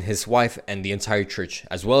 and his wife, and the entire church,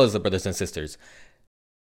 as well as the brothers and sisters.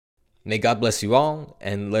 May God bless you all,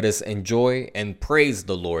 and let us enjoy and praise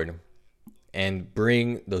the Lord and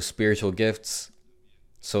bring those spiritual gifts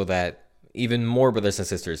so that even more brothers and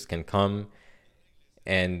sisters can come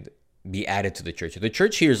and be added to the church. The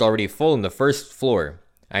church here is already full in the first floor.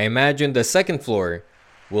 I imagine the second floor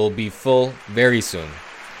will be full very soon.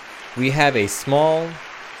 We have a short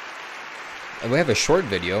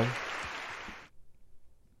video.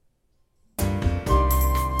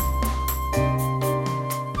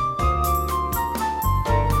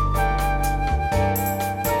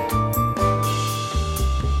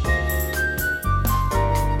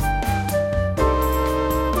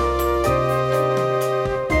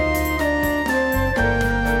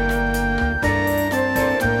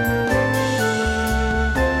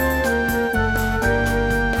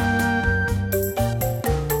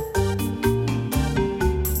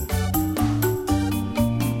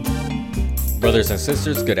 Brothers and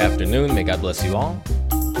sisters, good afternoon. May God bless you all.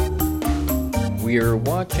 We are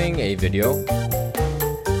watching a video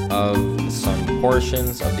of some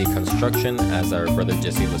portions of the construction, as our brother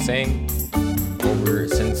Jesse was saying.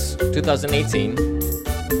 Since 2018,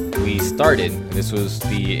 we started. This was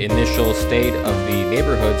the initial state of the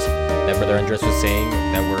neighborhoods that Brother Andres was saying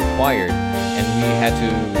that were acquired, and we had to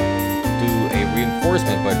do a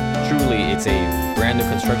reinforcement, but truly it's a brand new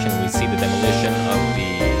construction. We see the demolition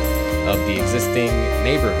of the existing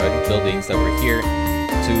neighborhood buildings that were here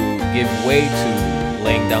to give way to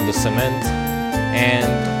laying down the cement and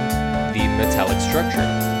the metallic structure.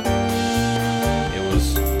 It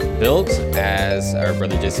was built, as our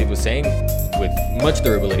brother Jesse was saying, with much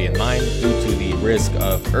durability in mind due to the risk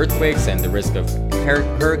of earthquakes and the risk of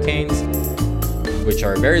hurricanes, which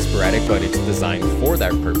are very sporadic, but it's designed for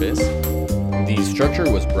that purpose. The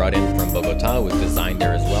structure was brought in from Bogota, was designed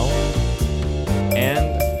there as well.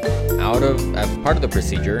 And as part of the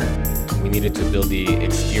procedure, we needed to build the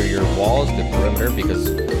exterior walls, the perimeter,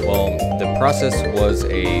 because, well, the process was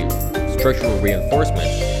a structural reinforcement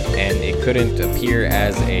and it couldn't appear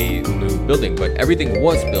as a new building, but everything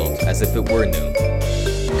was built as if it were new.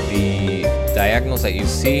 The diagonals that you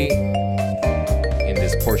see in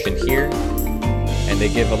this portion here, and they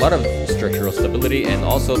give a lot of structural stability, and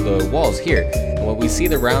also the walls here. And what we see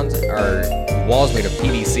around are walls made of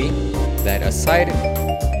PVC that aside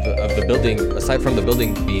from the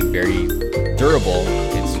building being very durable,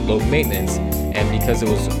 it's low maintenance, and because it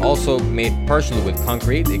was also made partially with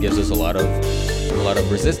concrete, it gives us a lot of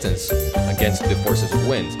resistance against the forces of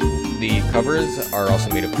wind. The covers are also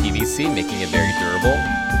made of PVC, making it very durable.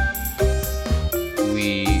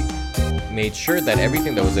 We made sure that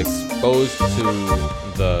everything that was exposed to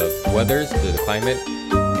the weathers, to the climate,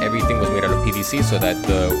 everything was made out of PVC so that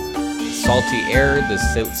the salty air, the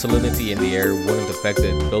salinity in the air wouldn't affect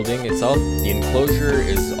the building itself. The enclosure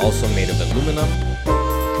is also made of aluminum,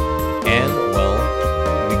 and well,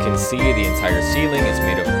 we can see the entire ceiling is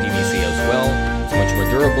made of PVC as well. It's much more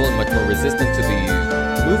durable and much more resistant to the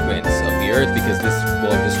movements of the earth because the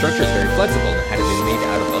structure is very flexible. Had it been made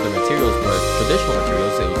out of other materials, more traditional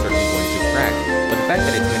materials, it was certainly going to crack. But the fact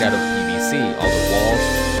that it's made out of PVC, all the walls,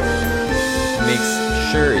 makes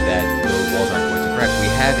sure that the walls aren't going to crack.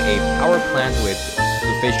 We have a power plant with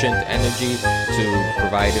sufficient energy to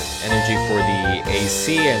provide energy for the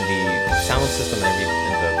AC and the sound system and the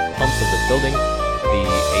pumps of the building. The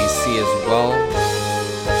AC as well.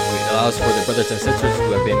 It allows for the brothers and sisters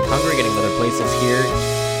who have been congregating in other places here.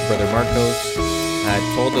 Brother Marcos had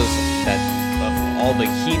told us that of all the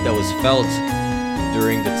heat that was felt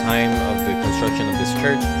during the time of the construction of this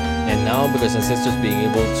church, and now brothers and sisters being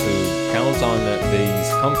able to count on these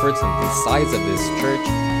comforts and the size of this church,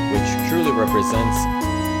 which truly represents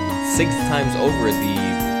 6 times over the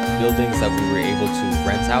buildings that we were able to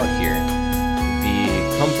rent out here. The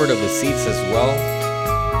comfort of the seats as well.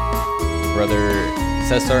 Brother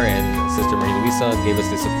Cesar and Sister Maria Luisa gave us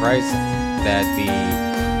the surprise that the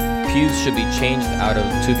pews should be changed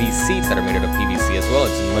to these seats that are made out of PVC as well.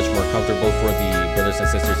 It's much more comfortable for the brothers and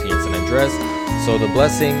sisters here in San Andres. So the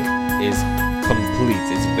blessing is complete.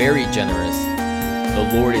 It's very generous. The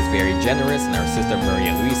Lord is very generous, and our Sister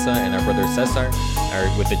Maria Luisa and our brother Cesar are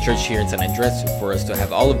with the church here in San Andres for us to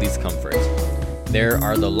have all of these comforts. There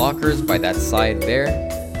are the lockers by that side there,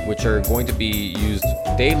 which are going to be used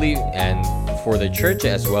daily and for the church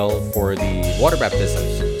as well for the water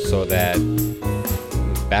baptisms, so that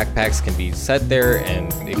backpacks can be set there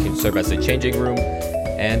and it can serve as a changing room.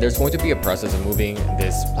 And there's going to be a process of moving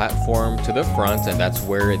this platform to the front, and that's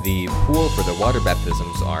where the pool for the water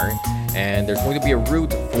baptisms are. And there's going to be a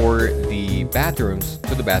route for the bathrooms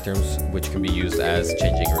to the bathrooms, which can be used as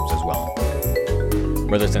changing rooms as well.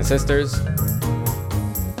 Brothers and sisters,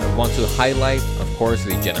 I want to highlight, of course,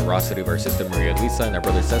 the generosity of our Sister Maria Luisa and our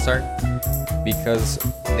brother Cesar, because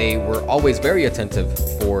they were always very attentive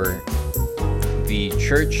for the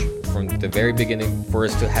church from the very beginning, for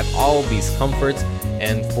us to have all these comforts,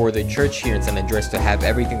 and for the church here in San Andres to have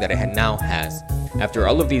everything that it now has. After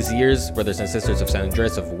all of these years, brothers and sisters of San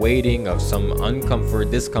Andres, of waiting, of some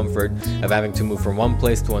discomfort, of having to move from one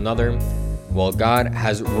place to another, well, God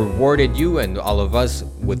has rewarded you and all of us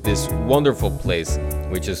with this wonderful place,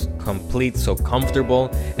 which is complete, so comfortable,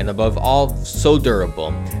 and above all, so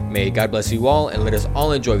durable. May God bless you all, and let us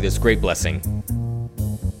all enjoy this great blessing.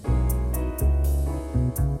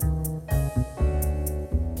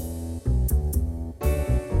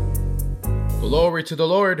 Glory to the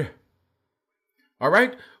Lord. All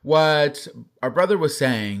right, what our brother was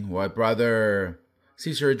saying, what brother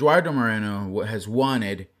Cesar Eduardo Moreno has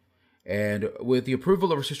wanted, and with the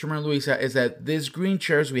approval of our Sister Maria Luisa, is that these green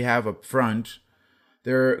chairs we have up front,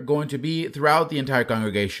 they're going to be throughout the entire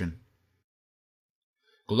congregation.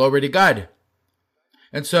 Glory to God.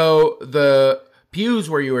 And so the pews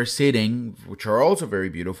where you are sitting, which are also very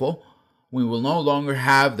beautiful, we will no longer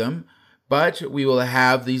have them, but we will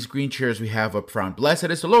have these green chairs we have up front. Blessed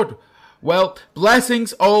is the Lord. Well,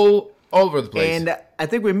 blessings all over the place. And I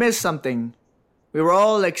think we missed something. We were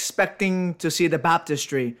all expecting to see the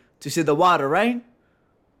baptistry, to see the water, right?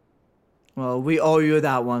 Well, we owe you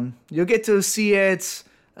that one. You'll get to see it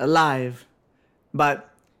live. But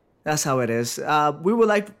that's how it is. We would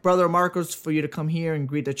like Brother Marcos for you to come here and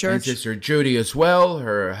greet the And church. Sister Judy as well,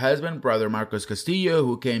 her husband, Brother Marcos Castillo,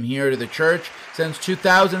 who came here to the church since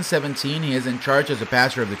 2017. He is in charge as a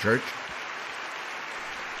pastor of the church.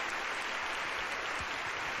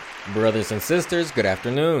 Brothers and sisters, good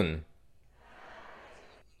afternoon.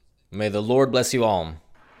 May the Lord bless you all.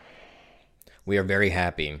 We are very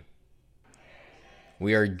happy.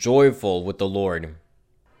 We are joyful with the Lord.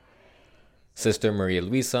 Sister Maria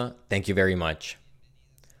Luisa, thank you very much.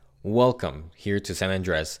 Welcome here to San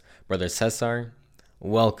Andres. Brother Cesar,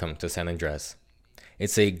 welcome to San Andres.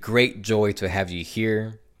 It's a great joy to have you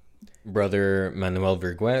here. Brother Manuel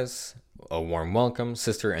Virguez, a warm welcome.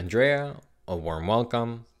 Sister Andrea, a warm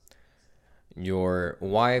welcome. Your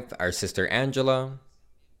wife, our Sister Angela,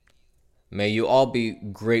 may you all be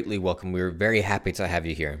greatly welcome. We're very happy to have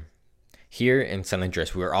you here. Here in San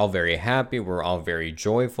Andres, we're all very happy. We're all very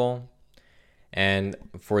joyful. And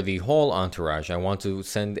for the whole entourage, I want to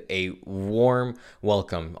send a warm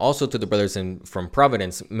welcome also to the brothers from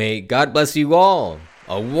Providence. May God bless you all.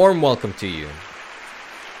 A warm welcome to you.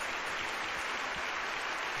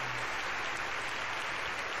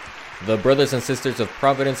 The brothers and sisters of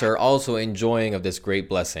Providence are also enjoying of this great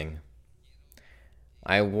blessing.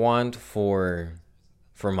 I want for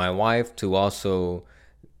my wife to also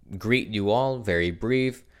greet you all, very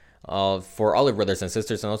brief. For all our brothers and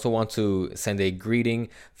sisters, and also want to send a greeting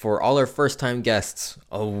for all our first-time guests.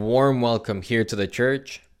 A warm welcome here to the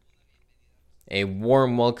church. A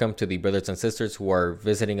warm welcome to the brothers and sisters who are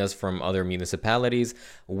visiting us from other municipalities.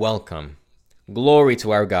 Welcome. Glory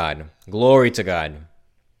to our God. Glory to God.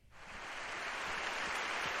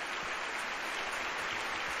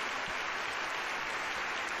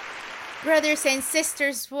 Brothers and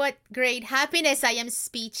sisters, what great happiness. I am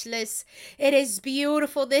speechless. It is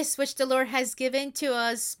beautiful, this which the Lord has given to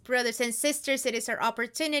us. Brothers and sisters, it is our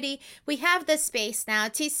opportunity. We have the space now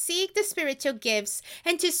to seek the spiritual gifts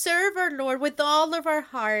and to serve our Lord with all of our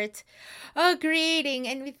heart. A greeting,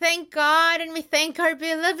 and we thank God and we thank our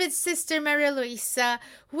beloved Sister Maria Luisa.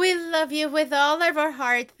 We love you with all of our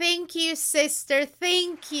heart. Thank you, sister.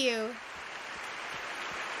 Thank you.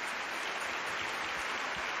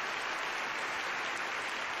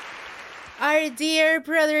 Our dear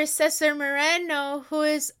brother Cesar Moreno, who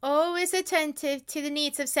is always attentive to the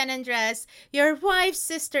needs of San Andres, your wife,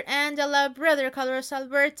 Sister Angela, Brother Carlos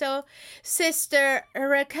Alberto, Sister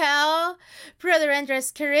Raquel, Brother Andres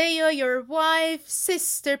Carrillo, your wife,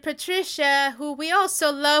 Sister Patricia, who we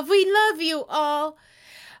also love. We love you all.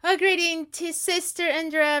 A greeting to Sister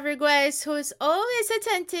Andrea Virguez, who is always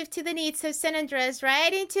attentive to the needs of San Andres,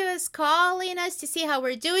 writing to us, calling us to see how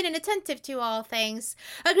we're doing, and attentive to all things.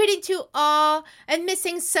 A greeting to all, and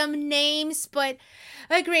missing some names, but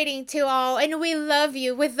a greeting to all, and we love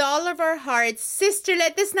you with all of our hearts. Sister,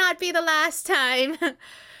 let this not be the last time.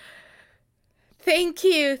 Thank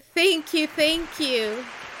you, thank you, thank you.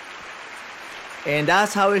 And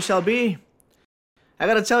that's how it shall be. I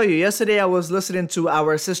gotta tell you, yesterday I was listening to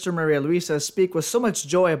our Sister Maria Luisa speak with so much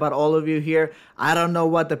joy about all of you here. I don't know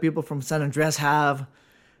what the people from San Andres have,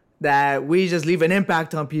 that we just leave an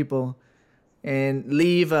impact on people and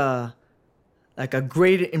leave a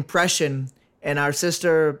great impression. And our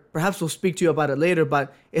sister, perhaps we'll speak to you about it later,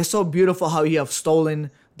 but it's so beautiful how you have stolen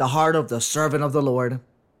the heart of the servant of the Lord.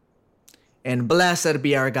 And blessed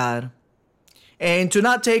be our God. And to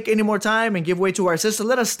not take any more time and give way to our sister,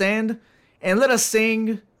 let us stand. And let us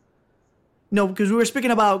sing, because we were speaking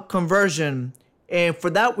about conversion. And for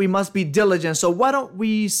that, we must be diligent. So why don't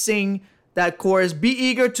we sing that chorus, Be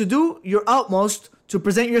Eager to Do Your Utmost to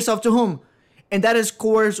Present Yourself to Whom? And that is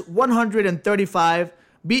chorus 135,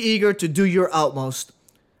 Be Eager to Do Your Utmost.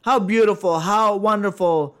 How beautiful, how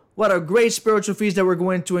wonderful, what a great spiritual feast that we're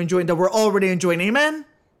going to enjoy and that we're already enjoying. Amen?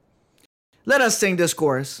 Let us sing this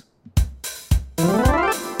chorus.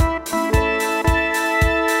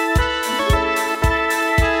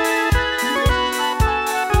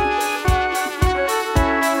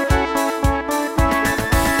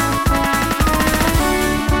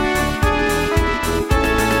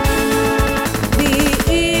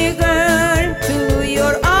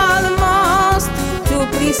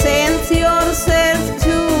 Present yourself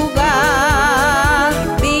to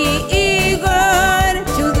God. Be eager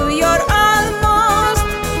to do your utmost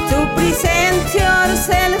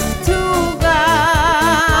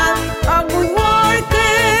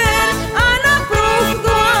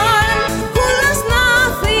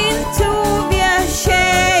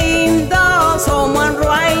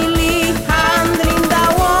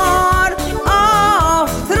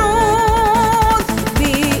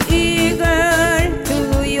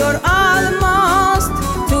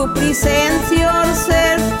present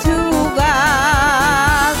yourself to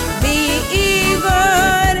God. Be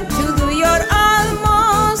eager to do your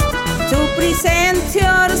utmost to present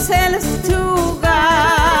yourself to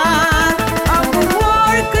God. A good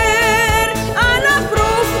worker, an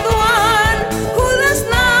approved one, who does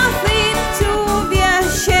nothing to be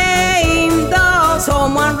ashamed of.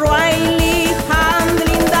 Someone rightly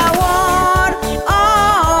handling the word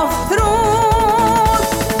of truth.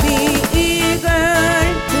 Be eager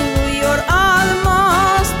to do your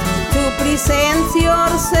utmost to present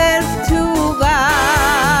yourself to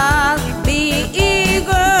God. Be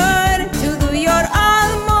eager to do your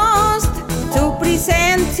utmost to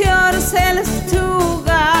present yourself to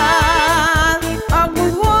God. A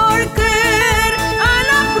good worker, an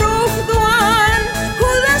approved one, who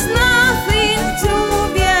does nothing to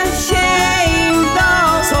be ashamed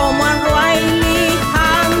of. Someone rightly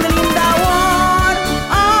handling the word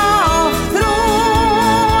of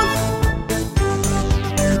truth.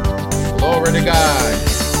 Glory to God.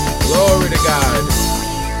 Glory to God.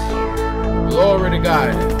 Glory to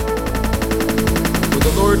God. What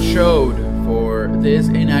the Lord showed for this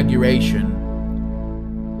inauguration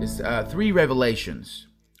is three revelations.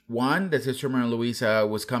 One, that Sister Maria Luisa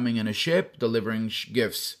was coming in a ship delivering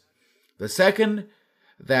gifts. The second,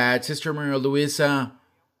 that Sister Maria Luisa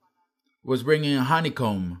was bringing a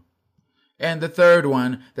honeycomb. And the third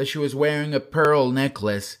one, that she was wearing a pearl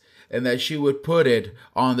necklace and that she would put it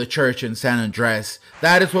on the church in San Andres.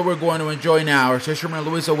 That is what we're going to enjoy now. Our Sister Maria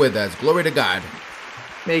Luisa with us. Glory to God.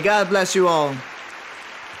 May God bless you all.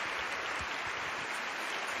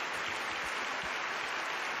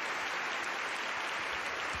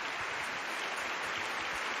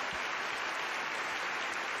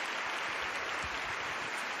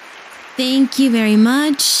 Thank you very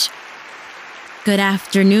much. Good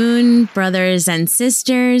afternoon, brothers and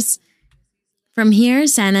sisters. From here,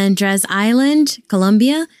 San Andres Island,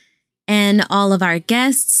 Colombia, and all of our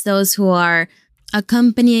guests, those who are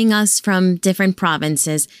accompanying us from different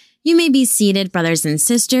provinces. You may be seated, brothers and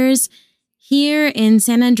sisters. Here in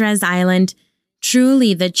San Andres Island,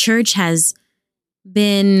 truly the church has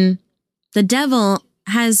been, the devil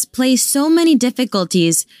has placed so many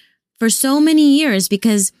difficulties for so many years,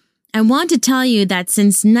 because I want to tell you that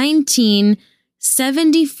since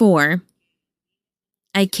 1974,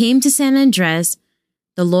 I came to San Andres.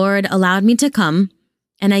 The Lord allowed me to come,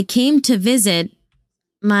 and I came to visit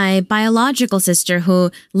my biological sister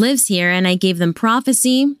who lives here, and I gave them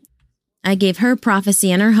prophecy. I gave her prophecy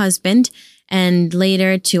and her husband, and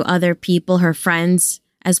later to other people, her friends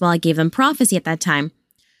as well. I gave them prophecy at that time.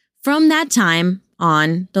 From that time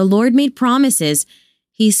on, the Lord made promises.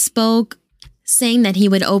 He spoke saying that he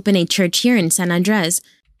would open a church here in San Andres.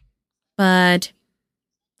 But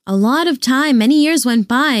a lot of time, many years went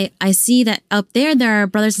by. I see that up there are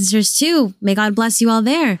brothers and sisters too. May God bless you all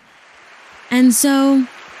there. And so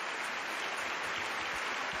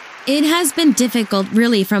it has been difficult,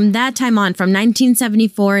 really, from that time on, from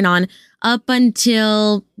 1974 and on, up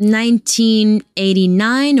until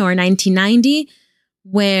 1989 or 1990,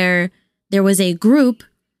 where there was a group,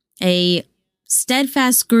 a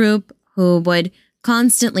steadfast group who would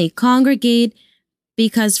constantly congregate,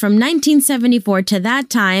 because from 1974 to that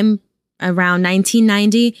time, around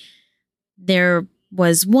 1990, there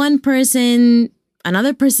was one person,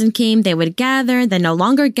 another person came, they would gather, then no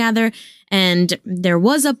longer gather, and there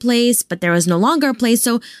was a place, but there was no longer a place.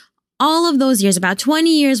 So all of those years, about 20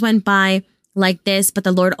 years went by like this, but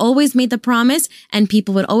the Lord always made the promise, and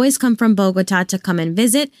people would always come from Bogota to come and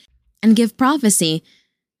visit and give prophecy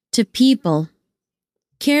to people,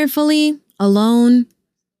 carefully, alone,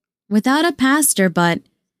 without a pastor, but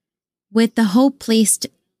with the hope placed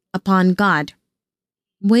upon God,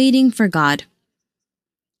 waiting for God.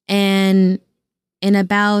 And in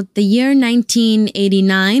about the year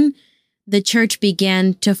 1989, the church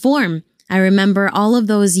began to form. I remember all of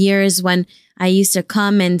those years when I used to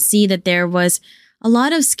come and see that there was a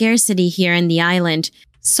lot of scarcity here in the island.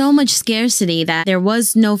 So much scarcity that there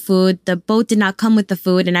was no food. The boat did not come with the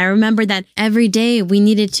food. And I remember that every day we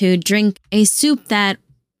needed to drink a soup that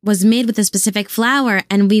was made with a specific flour.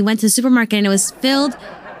 And we went to the supermarket and it was filled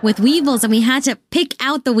with weevils. And we had to pick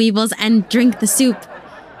out the weevils and drink the soup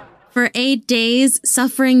for 8 days,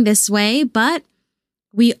 suffering this way. But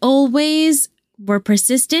we always were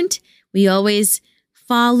persistent. We always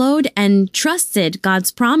followed and trusted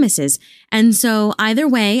God's promises. And so either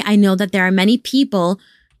way, I know that there are many people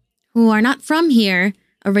who are not from here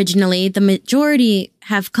originally. The majority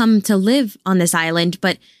have come to live on this island,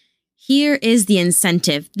 but here is the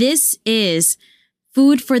incentive. This is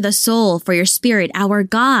food for the soul, for your spirit. Our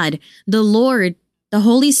God, the Lord, the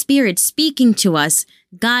Holy Spirit speaking to us,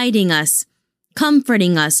 guiding us,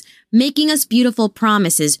 comforting us, making us beautiful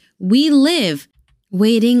promises. We live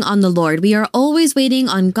waiting on the Lord. We are always waiting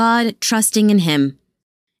on God, trusting in Him.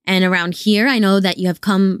 And around here, I know that you have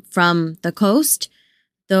come from the coast,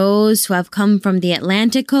 those who have come from the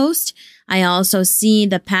Atlantic coast. I also see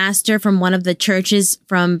the pastor from one of the churches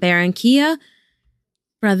from Barranquilla,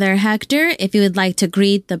 Brother Hector. If you would like to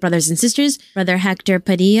greet the brothers and sisters, Brother Hector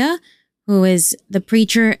Padilla, who is the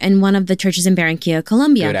preacher in one of the churches in Barranquilla,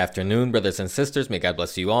 Colombia. Good afternoon, brothers and sisters. May God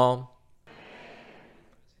bless you all.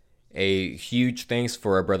 A huge thanks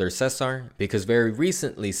for our brother Cesar, because very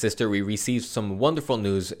recently, sister, we received some wonderful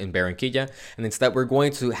news in Barranquilla, and it's that we're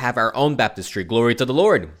going to have our own baptistry. Glory to the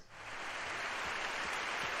Lord.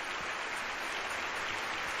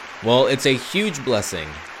 Well, it's a huge blessing.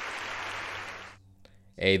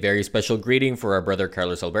 A very special greeting for our brother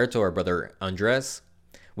Carlos Alberto, our brother Andres.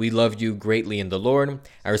 We love you greatly in the Lord.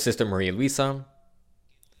 Our sister Maria Luisa.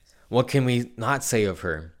 What can we not say of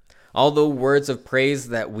her? All the words of praise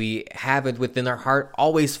that we have within our heart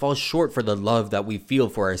always fall short for the love that we feel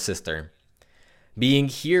for our sister. Being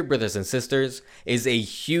here, brothers and sisters, is a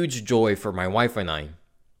huge joy for my wife and I,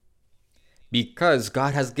 because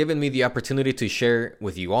God has given me the opportunity to share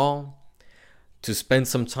with you all, to spend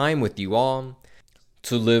some time with you all,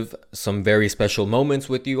 to live some very special moments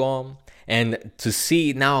with you all, and to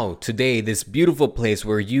see now, today, this beautiful place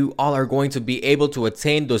where you all are going to be able to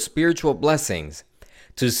attain those spiritual blessings.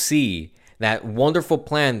 To see that wonderful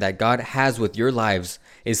plan that God has with your lives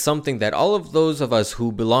is something that all of those of us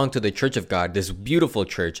who belong to the Church of God, this beautiful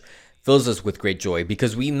church, fills us with great joy,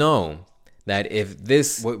 because we know that if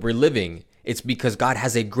this what we're living, it's because God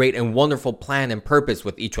has a great and wonderful plan and purpose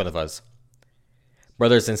with each one of us.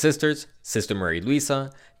 Brothers and sisters, Sister Maria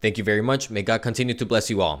Luisa, thank you very much. May God continue to bless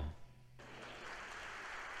you all.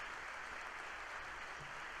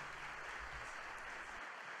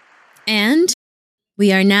 And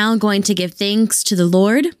we are now going to give thanks to the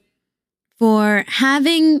Lord for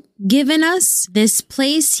having given us this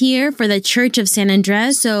place here for the Church of San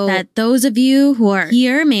Andres, so that those of you who are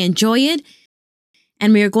here may enjoy it.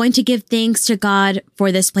 And we are going to give thanks to God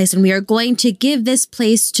for this place, and we are going to give this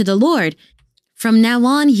place to the Lord. From now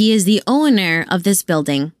on, He is the owner of this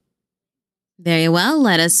building. Very well,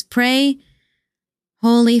 let us pray.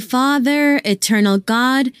 Holy Father, eternal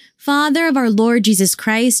God, Father of our Lord Jesus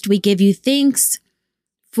Christ, we give you thanks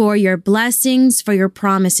for your blessings, for your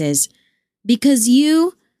promises, because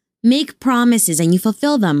you make promises and you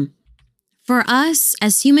fulfill them. For us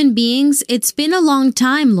as human beings, it's been a long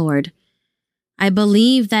time, Lord. I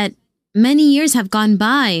believe that many years have gone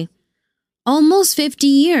by, almost 50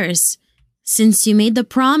 years, since you made the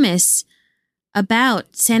promise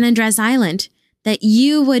about San Andres Island, that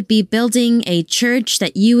you would be building a church,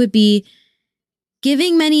 that you would be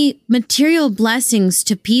giving many material blessings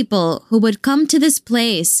to people who would come to this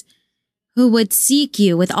place, who would seek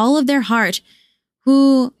you with all of their heart,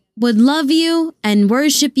 who would love you and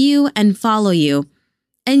worship you and follow you.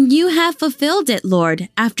 And you have fulfilled it, Lord,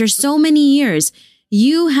 after so many years.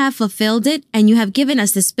 You have fulfilled it, and you have given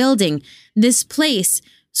us this building, this place,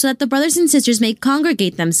 so that the brothers and sisters may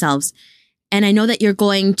congregate themselves. And I know that you're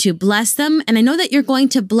going to bless them, and I know that you're going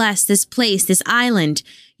to bless this place, this island.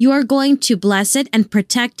 You are going to bless it and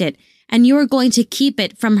protect it, and you are going to keep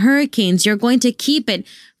it from hurricanes. You're going to keep it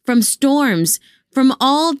from storms, from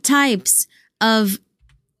all types of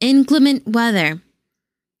inclement weather.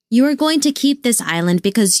 You are going to keep this island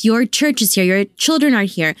because your church is here, your children are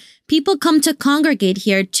here. People come to congregate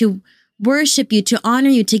here to worship you, to honor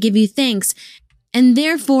you, to give you thanks. And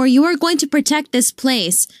therefore, you are going to protect this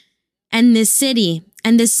place and this city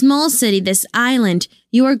and this small city, this island.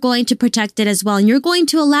 You are going to protect it as well. And you're going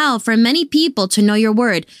to allow for many people to know your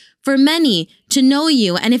word, for many to know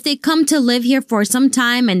you. And if they come to live here for some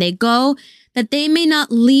time and they go, that they may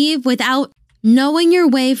not leave without knowing your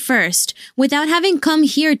way first, without having come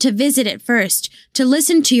here to visit it first, to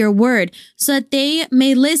listen to your word, so that they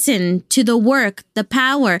may listen to the work, the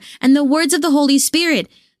power, and the words of the Holy Spirit,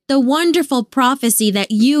 the wonderful prophecy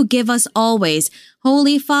that you give us always.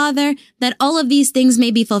 Holy Father, that all of these things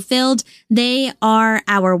may be fulfilled. They are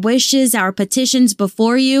our wishes, our petitions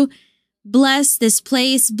before you. Bless this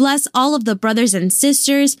place. Bless all of the brothers and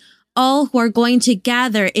sisters, all who are going to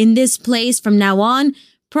gather in this place from now on.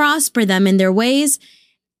 Prosper them in their ways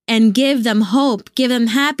and give them hope, give them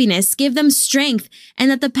happiness, give them strength, and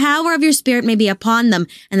that the power of your Spirit may be upon them,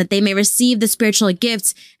 and that they may receive the spiritual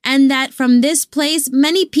gifts, and that from this place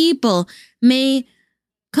many people may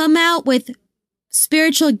come out with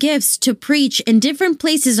spiritual gifts to preach in different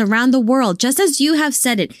places around the world. Just as you have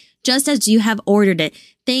said it, just as you have ordered it.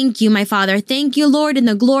 Thank you, my Father. Thank you, Lord. In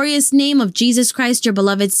the glorious name of Jesus Christ, your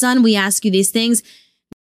beloved Son, we ask you these things.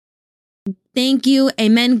 Thank you.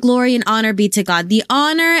 Amen. Glory and honor be to God. The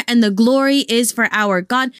honor and the glory is for our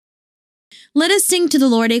God. Let us sing to the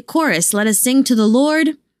Lord a chorus. Let us sing to the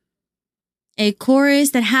Lord a chorus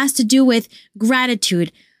that has to do with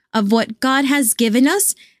gratitude of what God has given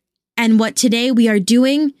us and what today we are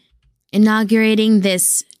doing, inaugurating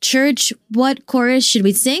this church. What chorus should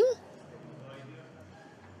we sing?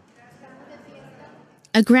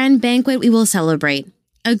 A grand banquet we will celebrate.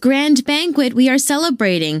 A grand banquet we are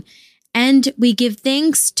celebrating. And we give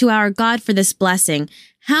thanks to our God for this blessing.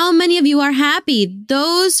 How many of you are happy?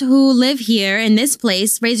 Those who live here in this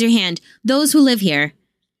place, raise your hand. Those who live here.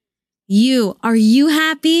 Are you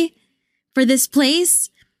happy for this place?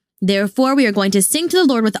 Therefore, we are going to sing to the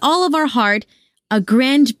Lord with all of our heart. A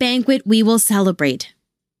grand banquet we will celebrate.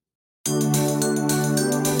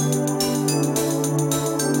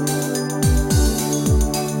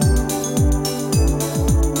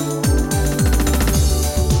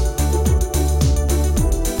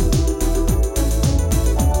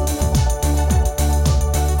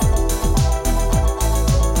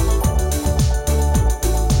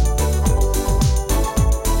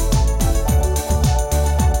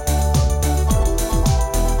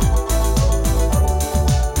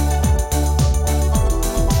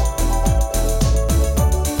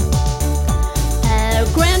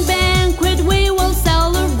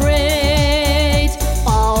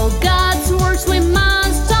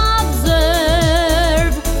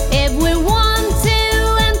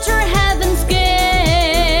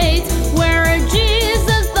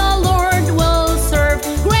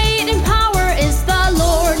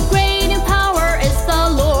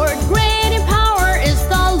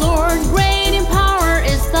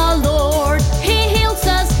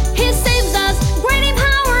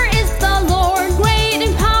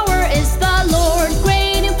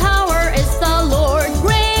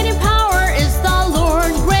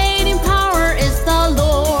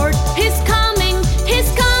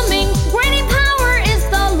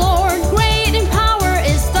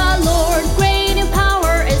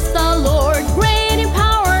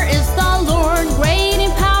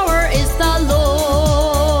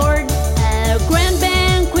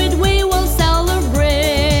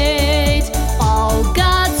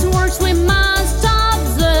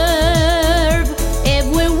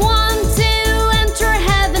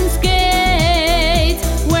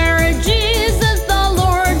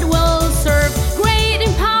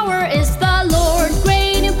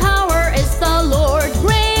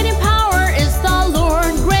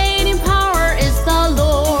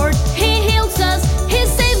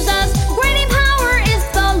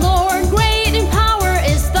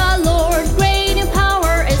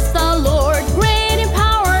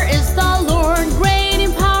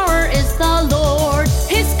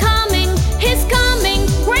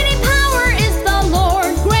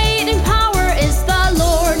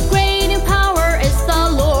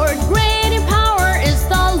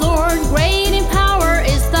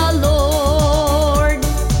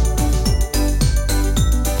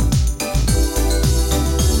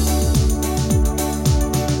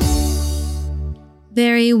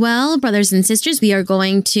 Very well, brothers and sisters, we are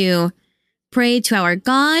going to pray to our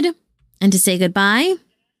God and to say goodbye.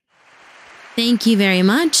 Thank you very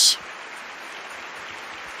much.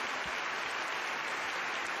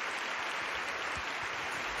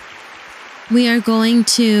 We are going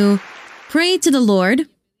to pray to the Lord,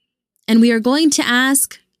 and we are going to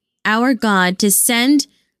ask our God to send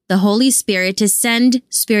the Holy Spirit, to send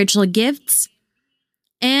spiritual gifts,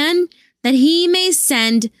 and that He may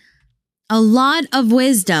send a lot of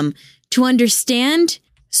wisdom to understand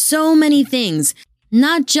so many things,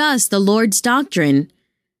 not just the Lord's doctrine,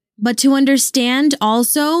 but to understand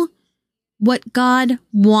also what God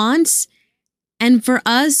wants and for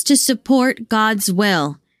us to support God's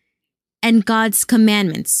will and God's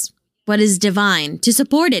commandments, what is divine, to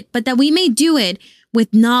support it, but that we may do it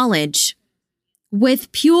with knowledge,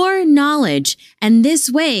 with pure knowledge. And this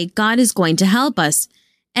way, God is going to help us.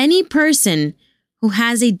 Any person who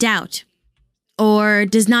has a doubt or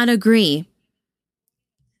does not agree,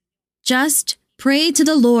 just pray to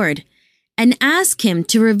the Lord and ask Him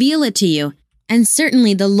to reveal it to you. And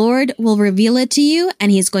certainly the Lord will reveal it to you, and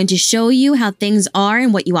He is going to show you how things are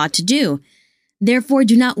and what you ought to do. Therefore,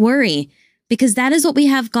 do not worry, because that is what we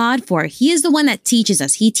have God for. He is the one that teaches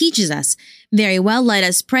us. He teaches us. Very well, let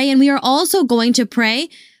us pray. And we are also going to pray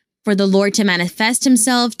for the Lord to manifest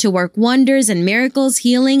Himself, to work wonders and miracles,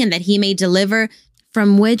 healing, and that He may deliver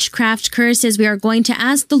from witchcraft curses. We are going to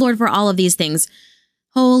ask the Lord for all of these things.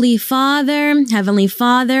 Holy Father, Heavenly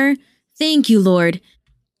Father, thank you, Lord.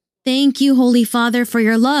 Thank you, Holy Father, for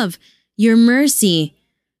your love, your mercy,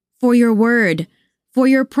 for your word, for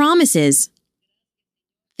your promises.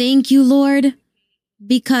 Thank you, Lord,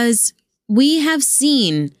 because we have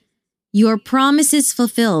seen your promises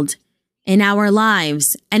fulfilled in our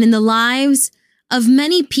lives and in the lives of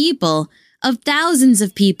many people, of thousands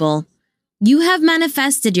of people. You have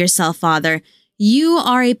manifested yourself, Father. You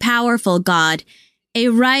are a powerful God, a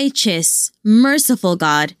righteous, merciful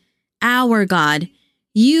God, our God.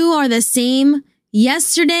 You are the same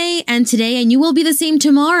yesterday and today, and you will be the same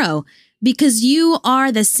tomorrow, because you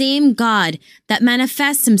are the same God that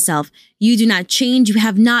manifests himself. You do not change. You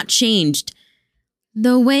have not changed.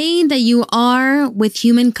 The way that you are with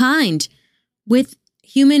humankind, with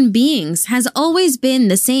human beings, has always been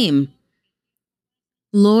the same.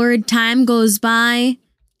 Lord, time goes by,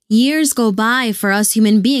 years go by for us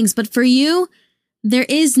human beings, but for you, there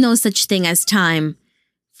is no such thing as time.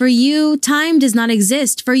 For you, time does not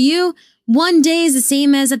exist. For you, one day is the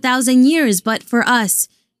same as 1,000 years, but for us,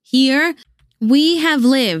 here, we have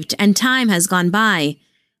lived and time has gone by.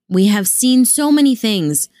 We have seen so many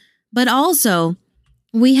things, but also,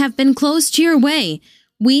 we have been close to your way.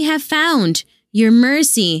 We have found your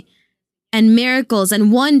mercy and miracles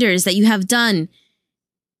and wonders that you have done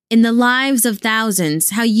in the lives of thousands,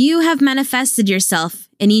 how you have manifested yourself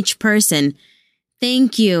in each person.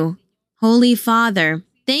 Thank you, Holy Father.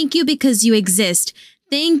 Thank you because you exist.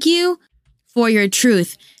 Thank you for your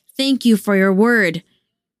truth. Thank you for your word.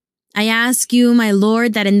 I ask you, my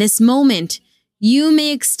Lord, that in this moment, you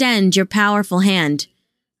may extend your powerful hand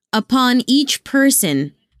upon each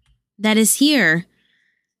person that is here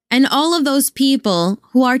and all of those people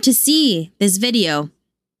who are to see this video.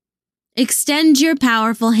 Extend your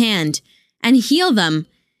powerful hand and heal them.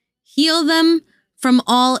 Heal them from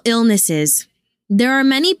all illnesses. There are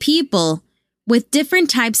many people with different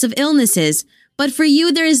types of illnesses, but for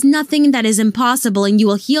you there is nothing that is impossible, and you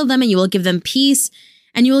will heal them and you will give them peace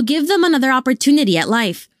and you will give them another opportunity at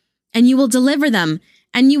life, and you will deliver them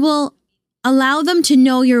and you will allow them to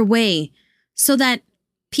know your way so that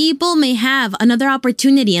people may have another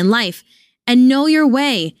opportunity in life and know your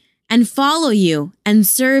way and follow you and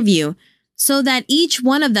serve you, so that each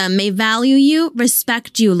one of them may value you,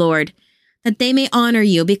 respect you, Lord, that they may honor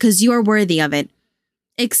you because you are worthy of it.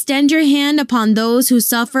 Extend your hand upon those who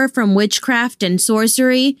suffer from witchcraft and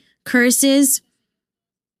sorcery, curses.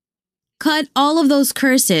 Cut all of those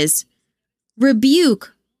curses.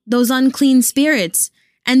 Rebuke those unclean spirits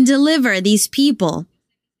and deliver these people.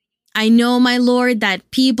 I know, my Lord, that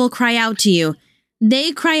people cry out to you.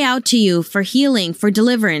 They cry out to you for healing, for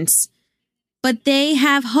deliverance. But they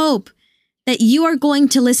have hope that you are going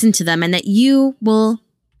to listen to them and that you will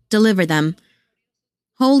deliver them.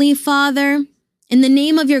 Holy Father, in the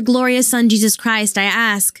name of your glorious Son, Jesus Christ, I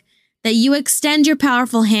ask that you extend your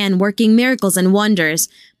powerful hand, working miracles and wonders,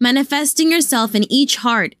 manifesting yourself in each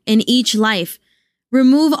heart, in each life.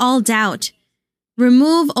 Remove all doubt.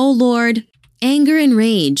 Remove, O Lord, anger and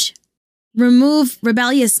rage. Remove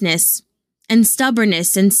rebelliousness and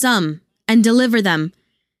stubbornness in some, and deliver them.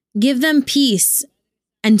 Give them peace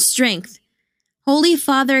and strength. Holy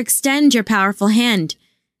Father, extend your powerful hand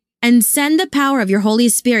and send the power of your Holy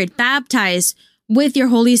Spirit. Baptize with your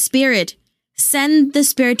Holy Spirit. Send the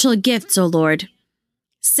spiritual gifts, O Lord.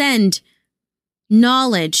 Send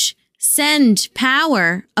knowledge. Send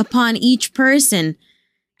power upon each person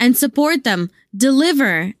and support them.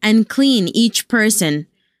 Deliver and clean each person.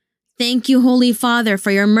 Thank you, Holy Father, for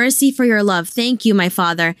your mercy, for your love. Thank you, my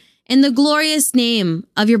Father. In the glorious name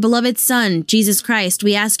of your beloved Son, Jesus Christ,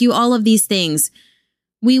 we ask you all of these things.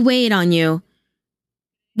 We wait on you.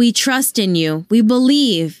 We trust in you. We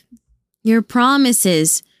believe your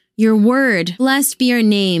promises, your word. Blessed be your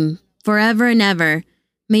name forever and ever.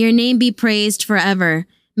 May your name be praised forever.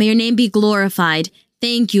 May your name be glorified.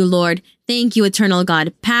 Thank you, Lord. Thank you, eternal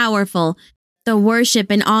God, powerful. The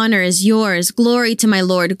worship and honor is yours. Glory to my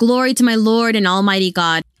Lord. Glory to my Lord and Almighty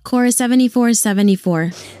God. Chorus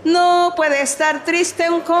 74:74. No puede estar triste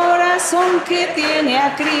un corazón que tiene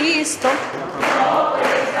a Cristo. No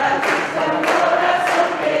puede estar triste un corazón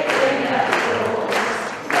que tiene a Dios.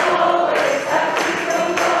 No puede estar triste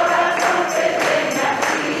un corazón que tiene a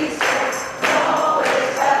Cristo. No puede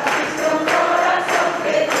estar triste un corazón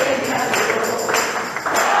que tiene a Dios.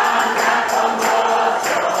 Canta con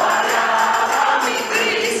gozo, alaba a mi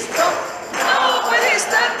Cristo. No puede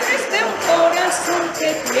estar triste un corazón que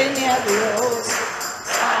tiene a Dios.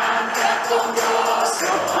 Canta con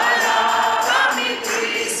gozo, alaba a mi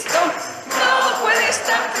Cristo. No puede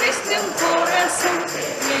estar triste un corazón que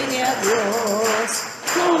tiene a Dios.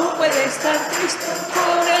 No puede estar triste un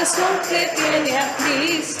corazón que tiene a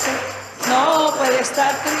Cristo. No puede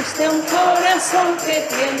estar triste un corazón que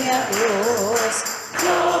tiene a Dios.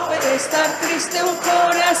 No puede estar triste un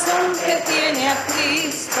corazón que tiene a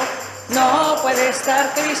Cristo. No puede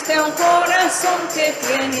estar triste un corazón que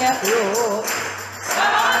tiene a Dios.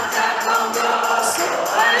 Canta con gozo,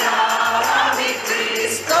 alaba a mi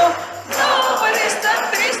Cristo. No puede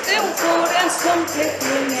estar triste un corazón que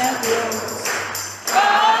tiene a Dios.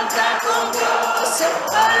 Canta con gozo,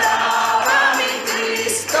 alaba a mi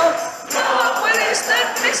Cristo. No puede estar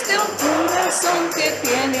triste un corazón que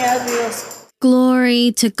tiene a Dios.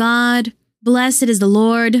 Glory to God. Blessed is the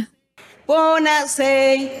Lord. Pon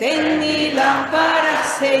aceite en mi lámpara,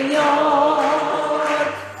 Señor.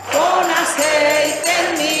 Pon aceite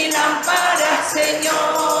en mi lámpara,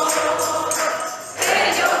 Señor.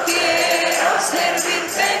 Que yo quiero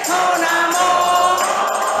servirte con amor.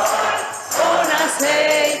 Pon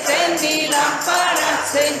aceite en mi lámpara,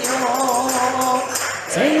 Señor.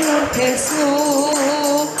 Señor Jesús,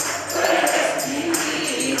 tú eres mi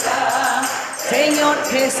vida. Señor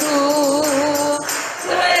Jesús,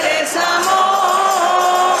 tú eres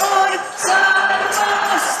amor.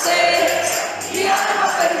 Salvaste mi alma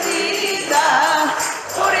perdida.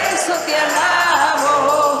 Por eso te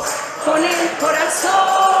alabo con el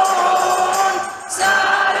corazón.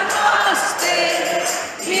 Salvaste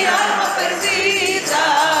mi alma perdida.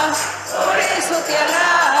 Por eso te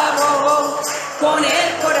alabo con el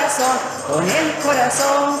corazón, con el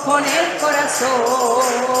corazón, con el corazón.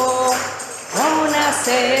 Pon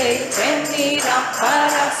aceite en mi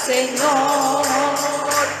lámpara, Señor.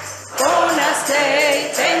 Pon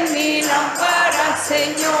aceite en mi lámpara,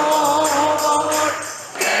 Señor.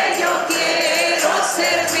 Que yo quiero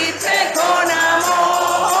servirte con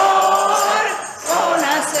amor. Pon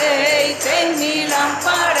aceite en mi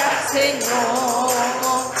lámpara, Señor.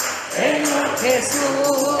 Señor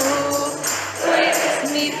Jesús, tú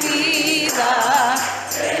eres mi vida.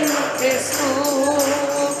 Señor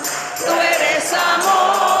Jesús, tú eres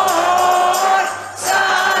amor.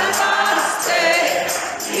 Salvaste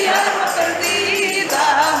mi alma perdida.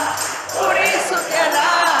 Por eso te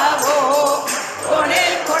alabo con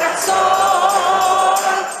el corazón.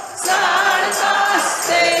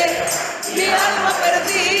 Salvaste mi alma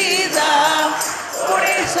perdida. Por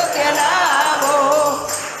eso te alabo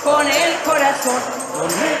con el corazón,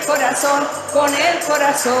 con el corazón, con el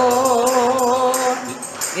corazón.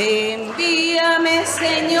 Envíame,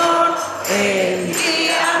 Señor,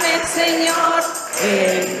 envíame, Señor,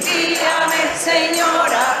 envíame, Señor,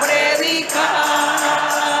 a predicar.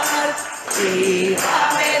 Y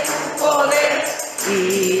dame tu poder, y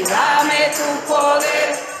dame tu poder,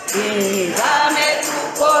 y dame tu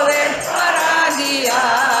poder para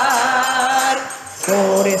guiar.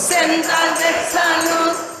 Por sendas de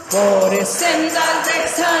salud, por sendas de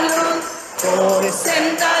salud, por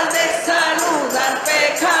sendas de salud al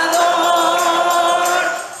pecador.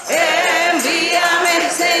 Envíame,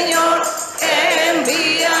 Señor,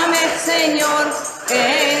 envíame, Señor,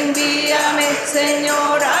 envíame,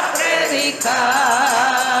 Señor, a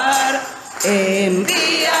predicar.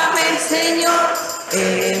 Envíame, Señor,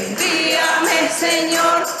 envíame,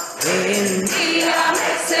 Señor, envíame,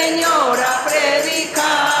 Señor, a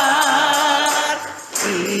predicar.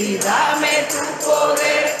 Y dame tu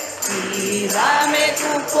poder, y dame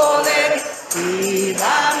tu poder, y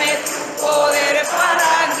dame tu poder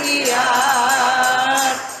para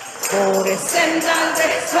guiar. Por sendas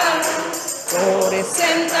de salud, por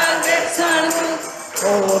sendas de salud,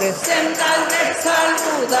 por sendas de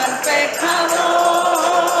salud al pecador.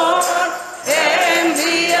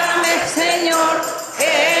 Envíame, Señor,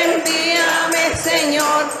 envíame,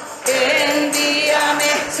 Señor,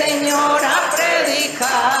 envíame, Señor, a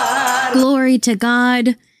predicar. Glory to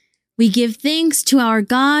God. We give thanks to our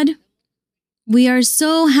God. We are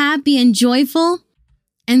so happy and joyful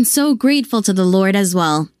and so grateful to the Lord as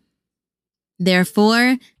well.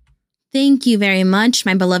 Therefore, thank you very much,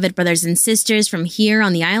 my beloved brothers and sisters from here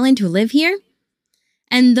on the island who live here,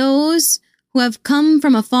 and those who have come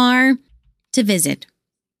from afar to visit.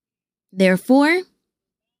 Therefore,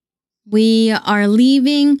 we are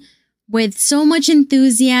leaving with so much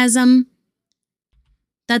enthusiasm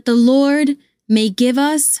that the Lord may give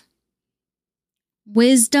us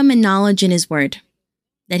wisdom and knowledge in His Word,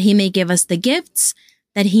 that He may give us the gifts,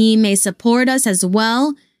 that He may support us as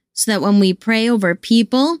well, so that when we pray over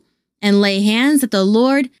people and lay hands, that the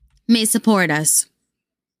Lord may support us.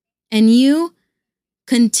 And you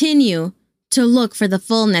continue to look for the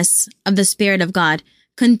fullness of the Spirit of God.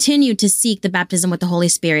 Continue to seek the baptism with the Holy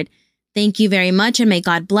Spirit. Thank you very much, and may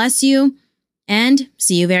God bless you, and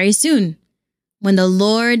see you very soon. when the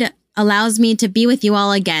Lord allows me to be with you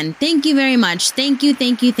all again. Thank you very much. Thank you,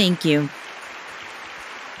 thank you, thank you.